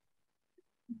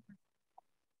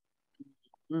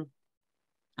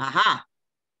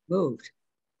 moved.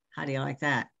 How do you like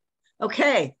that?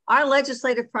 Okay, our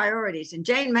legislative priorities, and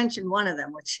Jane mentioned one of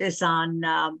them, which is on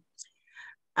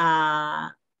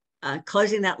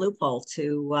closing that loophole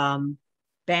to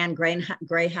ban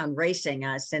greyhound racing.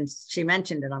 Since she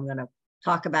mentioned it, I'm going to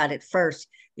talk about it first.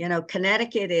 You know,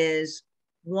 Connecticut is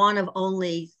one of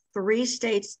only 3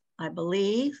 states, I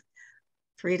believe,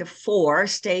 3 to 4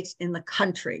 states in the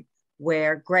country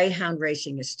where greyhound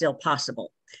racing is still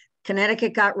possible.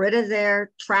 Connecticut got rid of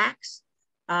their tracks,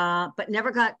 but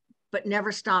never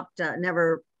stopped the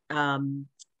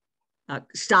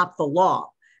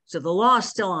law. So the law is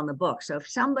still on the book. So if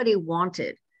somebody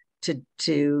wanted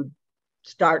to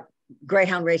start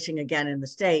greyhound racing again in the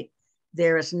state,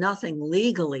 there is nothing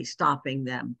legally stopping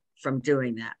them from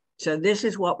doing that. So this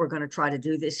is what we're going to try to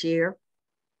do this year,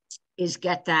 is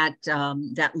get that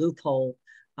that loophole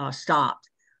stopped.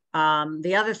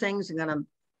 The other things I'm going to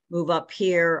move up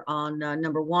here on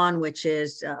number one, which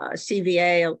is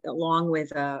CVA, along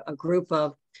with a group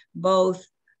of both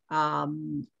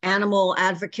animal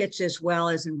advocates as well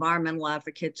as environmental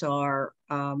advocates, are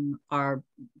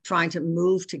trying to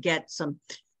move to get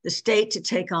the state to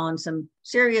take on some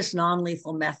serious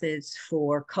non-lethal methods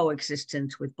for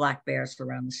coexistence with black bears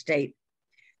around the state.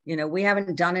 You know, we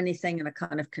haven't done anything in a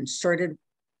kind of concerted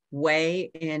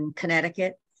way in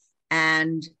Connecticut.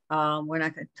 And we're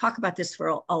not going to talk about this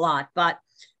for a lot, but,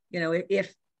 you know,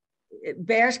 if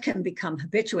bears can become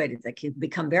habituated, they can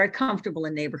become very comfortable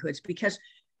in neighborhoods because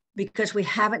we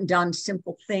haven't done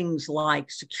simple things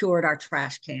like secured our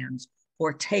trash cans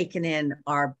or taken in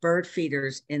our bird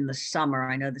feeders in the summer.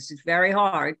 I know this is very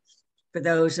hard for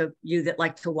those of you that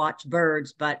like to watch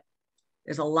birds, but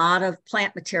there's a lot of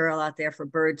plant material out there for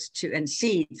birds and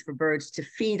seeds for birds to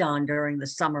feed on during the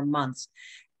summer months.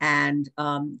 And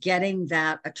getting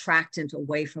that attractant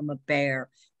away from a bear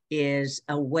is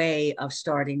a way of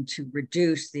starting to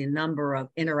reduce the number of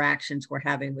interactions we're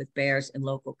having with bears in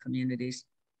local communities.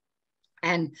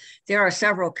 And there are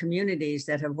several communities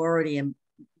that have already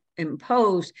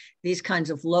imposed these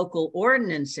kinds of local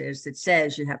ordinances that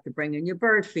says you have to bring in your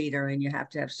bird feeder and you have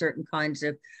to have certain kinds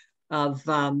of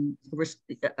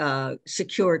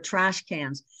secure trash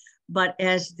cans. But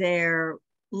as their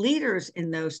leaders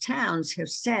in those towns have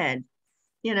said,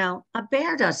 you know, a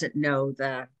bear doesn't know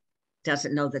the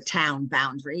town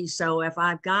boundary. So if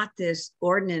I've got this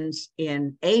ordinance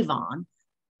in Avon,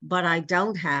 but I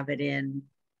don't have it in,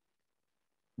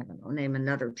 I don't know, name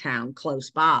another town close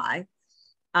by,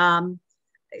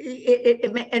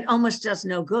 it almost does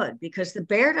no good because the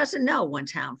bear doesn't know one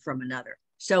town from another.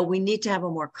 So we need to have a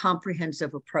more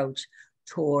comprehensive approach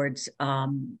towards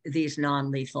these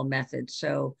non-lethal methods.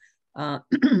 So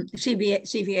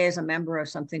CVA is a member of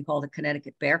something called the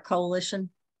Connecticut Bear Coalition.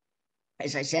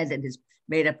 As I said, that is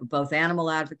made up of both animal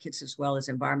advocates as well as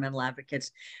environmental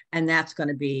advocates. And that's going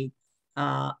to be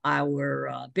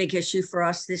our big issue for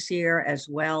us this year, as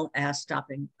well as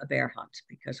stopping a bear hunt,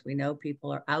 because we know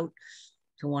people are out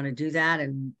to want to do that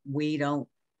and we don't.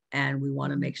 And we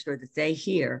want to make sure that they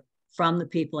hear from the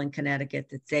people in Connecticut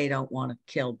that they don't want to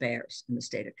kill bears in the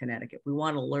state of Connecticut. We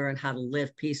want to learn how to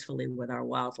live peacefully with our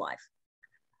wildlife.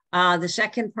 The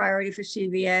second priority for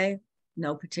CVA,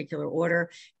 no particular order,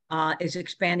 is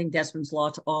expanding Desmond's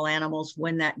Law to all animals.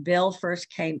 When that bill first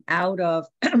came out of,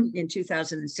 in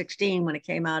 2016, when it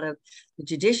came out of the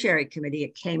Judiciary Committee,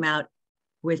 it came out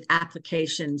with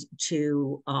applications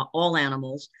to all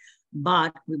animals.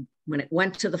 But when it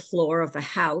went to the floor of the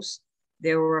House,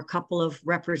 there were a couple of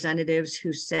representatives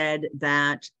who said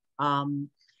that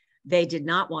they did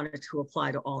not want it to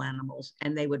apply to all animals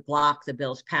and they would block the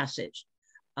bill's passage.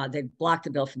 They'd block the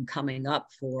bill from coming up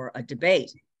for a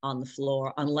debate on the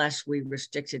floor unless we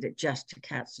restricted it just to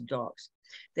cats and dogs.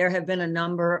 There have been a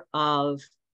number of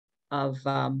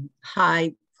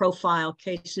high profile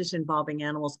cases involving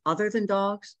animals other than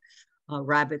dogs,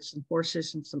 rabbits and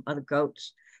horses and some other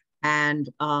goats. And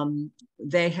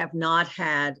they have not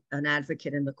had an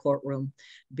advocate in the courtroom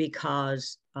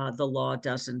because the law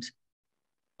doesn't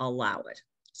allow it.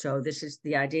 So this is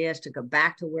the idea, is to go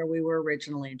back to where we were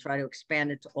originally and try to expand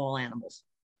it to all animals.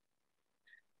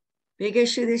 Big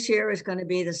issue this year is going to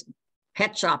be this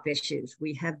pet shop issues.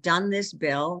 We have done this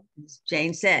bill, as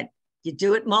Jane said, you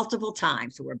do it multiple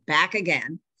times. So we're back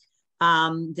again.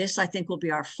 This, I think, will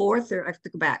be our fourth or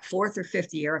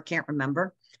fifth year. I can't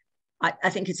remember.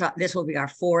 I think this will be our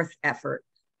fourth effort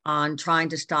on trying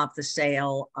to stop the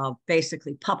sale of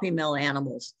basically puppy mill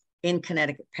animals in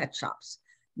Connecticut pet shops.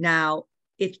 Now,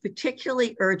 it's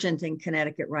particularly urgent in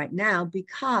Connecticut right now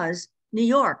because New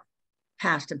York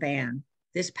passed a ban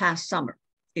this past summer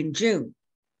in June.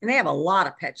 And they have a lot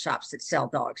of pet shops that sell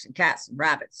dogs and cats and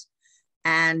rabbits.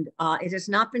 And it has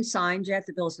not been signed yet.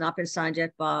 The bill has not been signed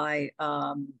yet by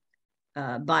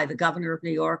the governor of New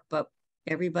York, but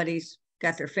everybody's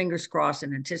got their fingers crossed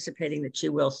and anticipating that she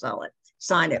will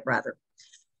sign it rather.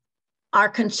 Our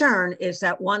concern is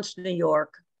that once New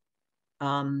York,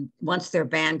 once their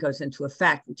ban goes into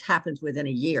effect, which happens within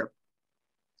a year,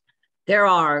 there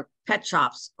are pet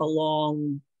shops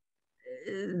along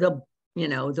the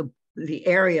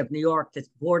area of New York that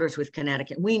borders with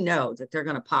Connecticut. We know that they're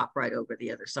going to pop right over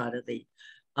the other side of the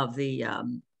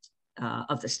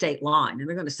state line, and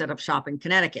they're going to set up shop in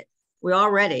Connecticut. We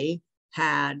already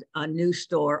had a new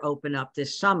store open up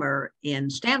this summer in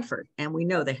Stamford, and we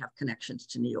know they have connections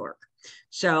to New York.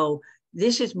 So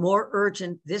this is more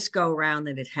urgent this go around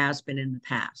than it has been in the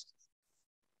past.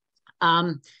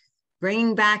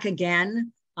 Bringing back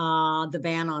again the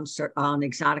ban on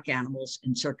exotic animals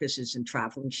in circuses and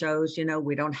traveling shows. You know,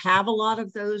 we don't have a lot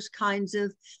of those kinds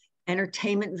of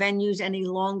entertainment venues any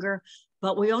longer,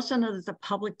 but we also know that the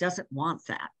public doesn't want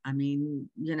that. I mean,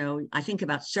 you know, I think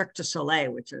about Cirque du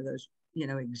Soleil, which are those, you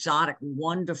know, exotic,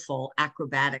 wonderful,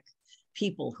 acrobatic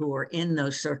people who are in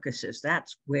those circuses.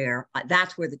 That's where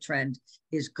the trend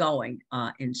is going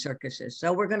in circuses.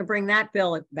 So we're going to bring that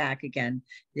bill back again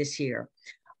this year.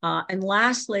 And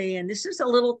lastly, and this is a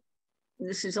little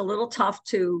tough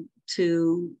to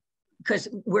because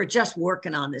we're just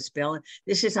working on this bill.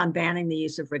 This is on banning the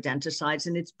use of rodenticides,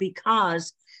 and it's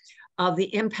because of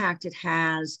the impact it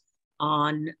has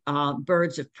on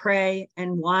birds of prey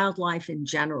and wildlife in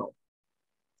general.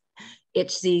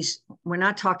 It's these, we're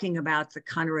not talking about the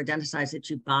kind of rodenticides that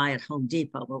you buy at Home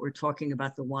Depot, but we're talking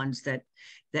about the ones that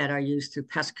are used through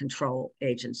pest control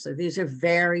agents. So these are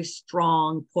very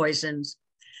strong poisons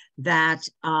that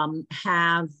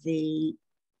have the,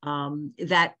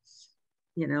 that,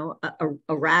 you know,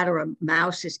 a rat or a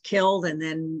mouse is killed and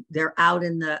then they're out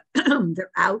in the,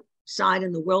 they're outside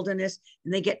in the wilderness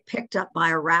and they get picked up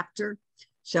by a raptor.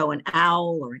 So an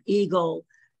owl or an eagle,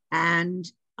 and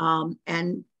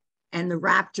the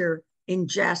raptor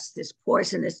ingests this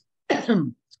poisonous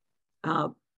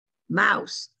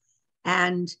mouse,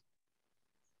 and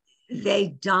they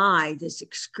die this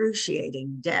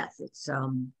excruciating death. It's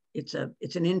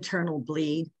an internal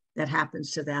bleed that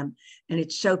happens to them, and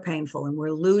it's so painful. And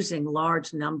we're losing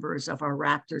large numbers of our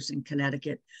raptors in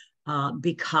Connecticut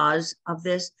because of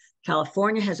this.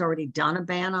 California has already done a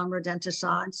ban on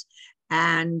rodenticides,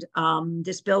 and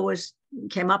this bill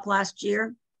came up last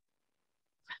year.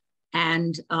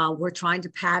 And we're trying to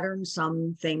pattern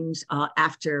some things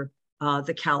after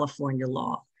the California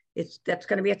law. That's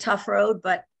going to be a tough road,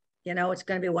 but you know, it's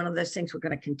going to be one of those things we're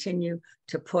going to continue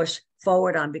to push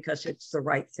forward on because it's the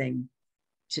right thing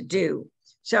to do.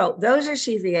 So those are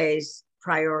CVA's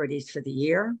priorities for the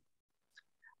year.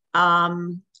 I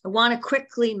want to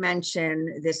quickly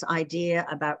mention this idea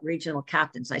about regional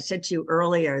captains. I said to you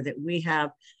earlier that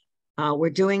we're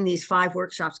doing these 5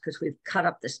 workshops because we've cut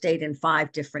up the state in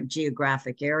 5 different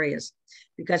geographic areas,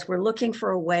 because we're looking for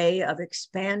a way of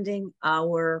expanding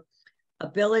our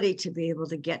ability to be able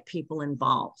to get people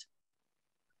involved.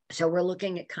 So we're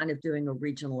looking at kind of doing a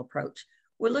regional approach.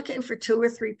 We're looking for 2 or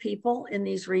 3 people in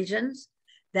these regions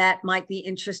that might be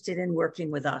interested in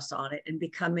working with us on it and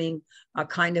becoming a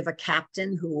kind of a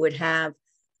captain who would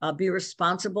be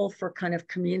responsible for kind of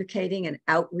communicating and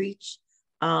outreach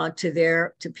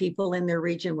to people in their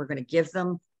region. We're going to give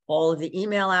them all of the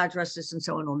email addresses and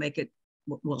so on.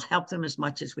 We'll help them as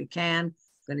much as we can.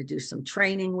 We're going to do some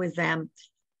training with them.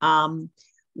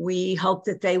 We hope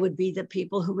that they would be the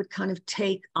people who would kind of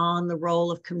take on the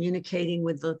role of communicating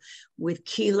with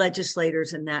key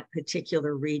legislators in that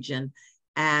particular region,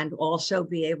 and also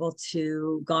be able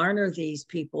to garner these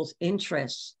people's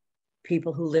interests,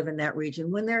 people who live in that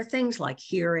region, when there are things like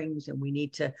hearings and we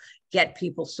need to get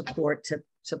people support to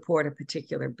support a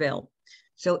particular bill.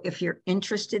 So if you're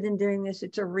interested in doing this,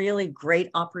 it's a really great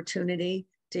opportunity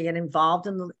to get involved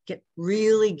and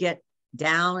really get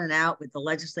down and out with the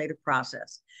legislative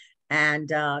process.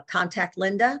 And contact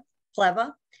Linda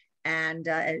Pleva and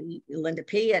Linda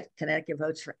P. at Connecticut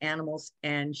Votes for Animals,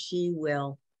 and she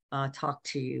will talk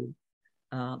to you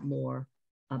more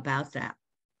about that.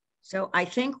 So I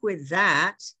think with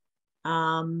that,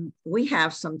 we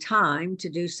have some time to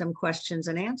do some questions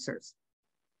and answers.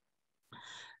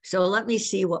 So let me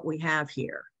see what we have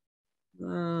here.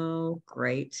 Oh,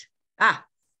 great.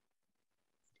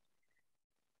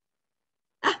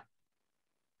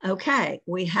 Okay,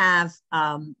 we have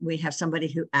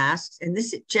somebody who asks, and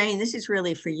this is Jane, this is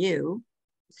really for you.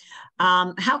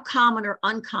 How common or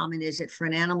uncommon is it for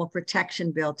an animal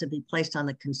protection bill to be placed on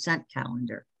the consent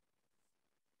calendar?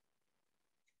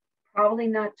 Probably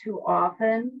not too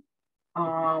often,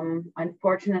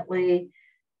 unfortunately,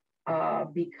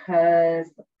 because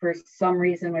for some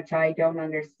reason, which I don't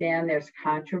understand, there's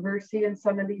controversy in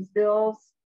some of these bills.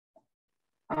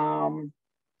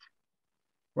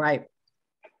 Right.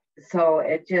 So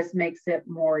it just makes it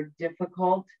more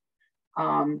difficult.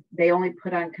 They only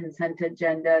put on consent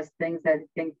agendas things that I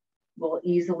think will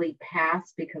easily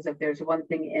pass, because if there's one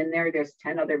thing in there, there's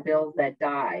 10 other bills that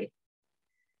die.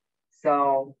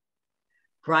 So.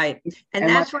 Right. And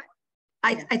that's what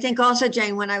I think also,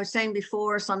 Jane, when I was saying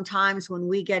before, sometimes when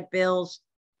we get bills,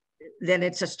 then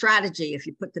it's a strategy. If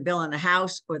you put the bill in the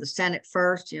House or the Senate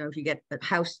first, if you get a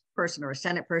House person or a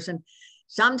Senate person,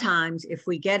 sometimes if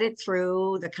we get it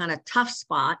through the kind of tough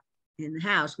spot in the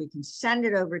House, we can send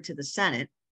it over to the Senate.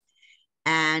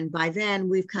 And by then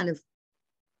we've kind of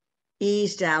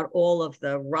eased out all of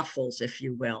the ruffles, if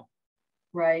you will.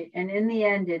 Right. And in the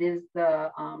end, it is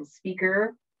the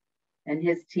speaker and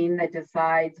his team that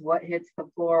decides what hits the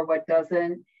floor, what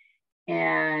doesn't.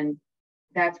 And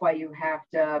that's why you have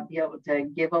to be able to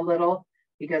give a little,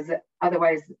 because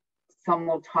otherwise some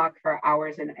will talk for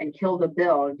hours and kill the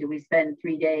bill. Do we spend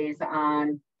 3 days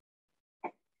on?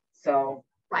 So.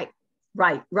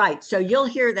 Right. So you'll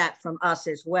hear that from us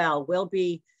as well. We'll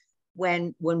be,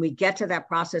 when we get to that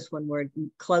process, when we're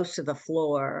close to the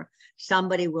floor,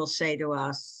 somebody will say to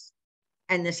us,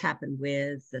 and this happened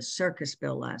with the circus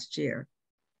bill last year,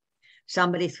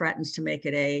 somebody threatens to make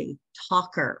it a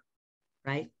talker,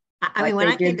 right? I mean, when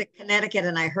I came to Connecticut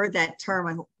and I heard that term,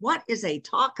 I go, what is a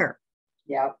talker?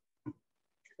 Yeah.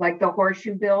 Like the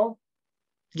horseshoe bill?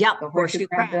 Yep. The horseshoe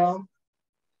crab bill?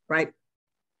 Right.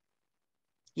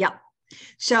 Yep.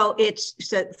 So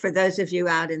for those of you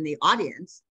out in the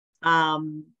audience,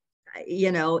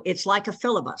 it's like a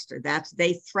filibuster.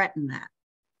 They threaten that.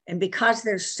 And because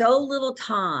there's so little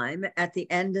time at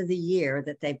the end of the year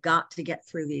that they've got to get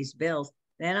through these bills,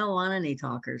 they don't want any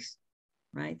talkers,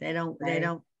 right? They don't,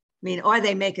 or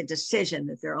they make a decision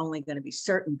that there are only going to be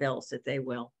certain bills that they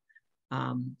will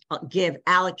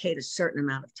allocate a certain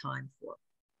amount of time for.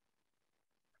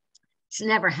 It's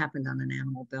never happened on an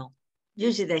animal bill.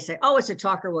 Usually they say, oh, it's a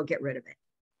talker, we'll get rid of it.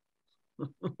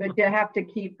 But you have to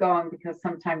keep going because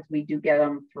sometimes we do get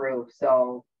them through.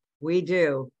 So we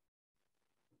do.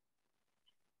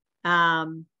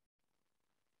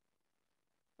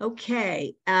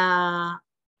 Okay. So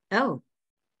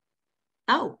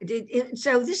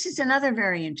this is another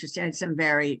very interesting, some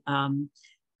very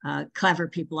clever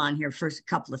people on here. First, a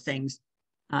couple of things.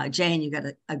 Jane, you got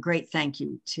a great thank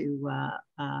you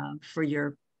for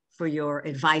your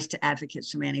advice to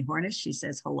advocates from Annie Hornish. She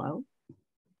says hello,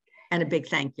 and a big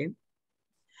thank you.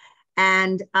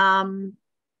 And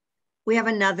we have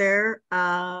another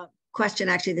question.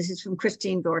 Actually, this is from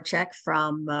Christine Dorchek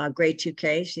from Grade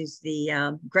 2K. She's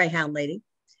the Greyhound lady.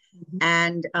 Mm-hmm.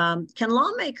 And can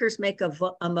lawmakers make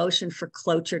a motion for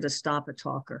cloture to stop a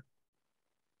talker?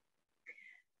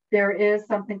 There is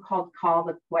something called call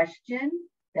the question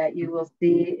that you will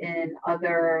see in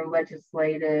other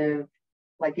legislative,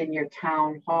 like in your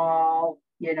town hall,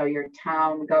 your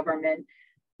town government.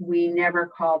 We never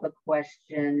call the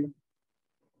question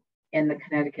in the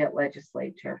Connecticut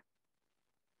legislature.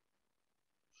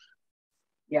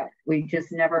 Yeah, we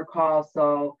just never call.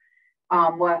 So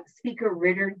what Speaker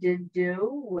Ritter did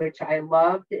do, which I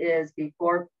loved, is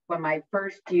when my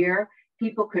first year,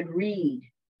 people could read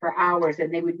for hours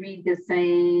and they would read the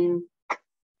same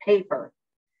paper.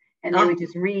 And they would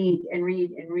just read and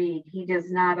read and read. He does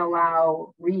not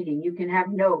allow reading. You can have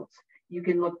notes, you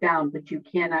can look down, but you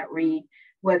cannot read,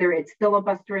 whether it's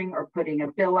filibustering or putting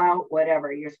a bill out,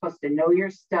 whatever. You're supposed to know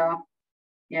your stuff,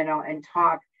 and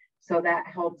talk. So that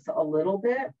helps a little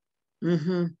bit.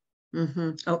 Mm-hmm.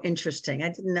 Mm-hmm. Oh, interesting. I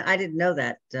didn't know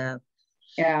that.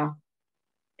 Yeah.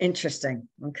 Interesting.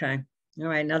 Okay. All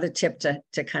right. Another tip to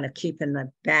kind of keep in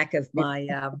the back of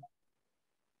my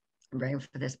brain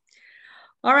for this.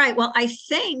 All right. Well, I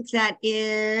think I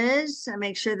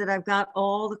make sure that I've got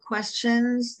all the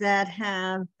questions that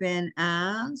have been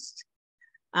asked.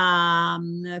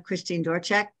 Christine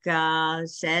Dorchek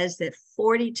says that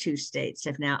 42 states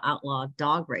have now outlawed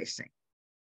dog racing.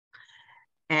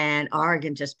 And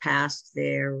Oregon just passed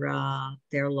their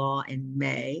law in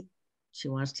May. She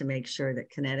wants to make sure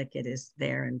that Connecticut is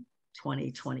there in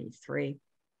 2023.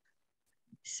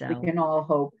 So we can all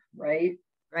hope, right?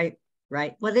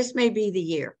 Right. Well, this may be the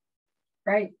year.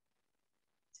 Right.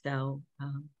 So,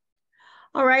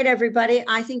 all right, everybody.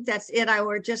 I think that's it.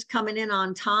 We're just coming in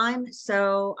on time.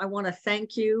 So I want to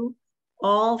thank you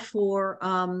all for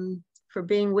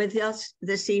being with us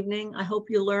this evening. I hope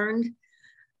you learned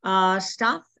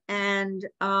stuff. And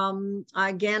I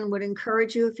again would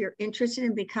encourage you, if you're interested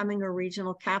in becoming a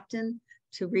regional captain,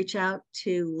 to reach out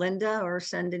to Linda or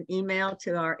send an email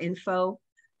to our info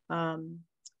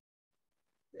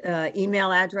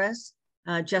email address.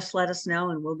 Just let us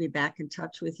know and we'll be back in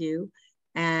touch with you.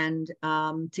 And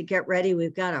to get ready,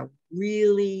 we've got a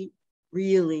really,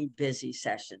 really busy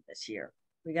session this year.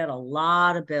 We got a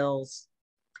lot of bills,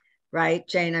 right,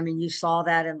 Jane? I mean, you saw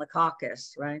that in the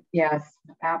caucus, right? Yes,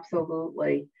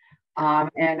 absolutely.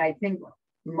 And I think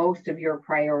most of your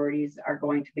priorities are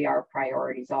going to be our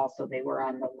priorities also. They were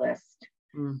on the list.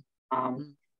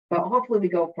 But hopefully we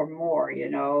go for more,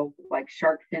 like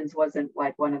shark fins wasn't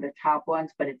like one of the top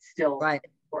ones, but it's still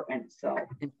important. So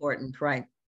important, right.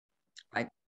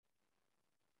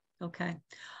 Okay.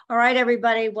 All right,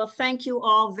 everybody. Well, thank you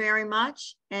all very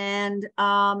much. And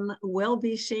we'll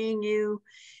be seeing you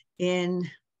in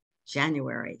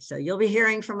January. So you'll be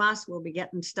hearing from us. We'll be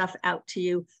getting stuff out to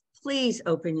you. Please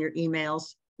open your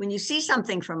emails. When you see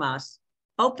something from us,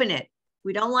 open it.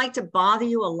 We don't like to bother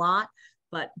you a lot,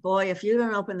 but boy, if you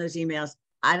don't open those emails,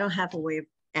 I don't have a way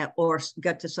of, or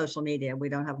get to social media. We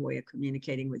don't have a way of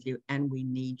communicating with you, and we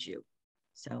need you.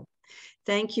 So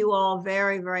thank you all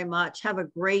very, very much. Have a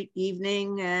great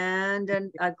evening and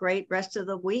a great rest of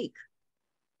the week.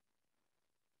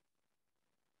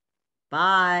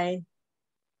 Bye.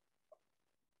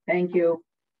 Thank you.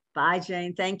 Bye,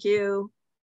 Jane. Thank you.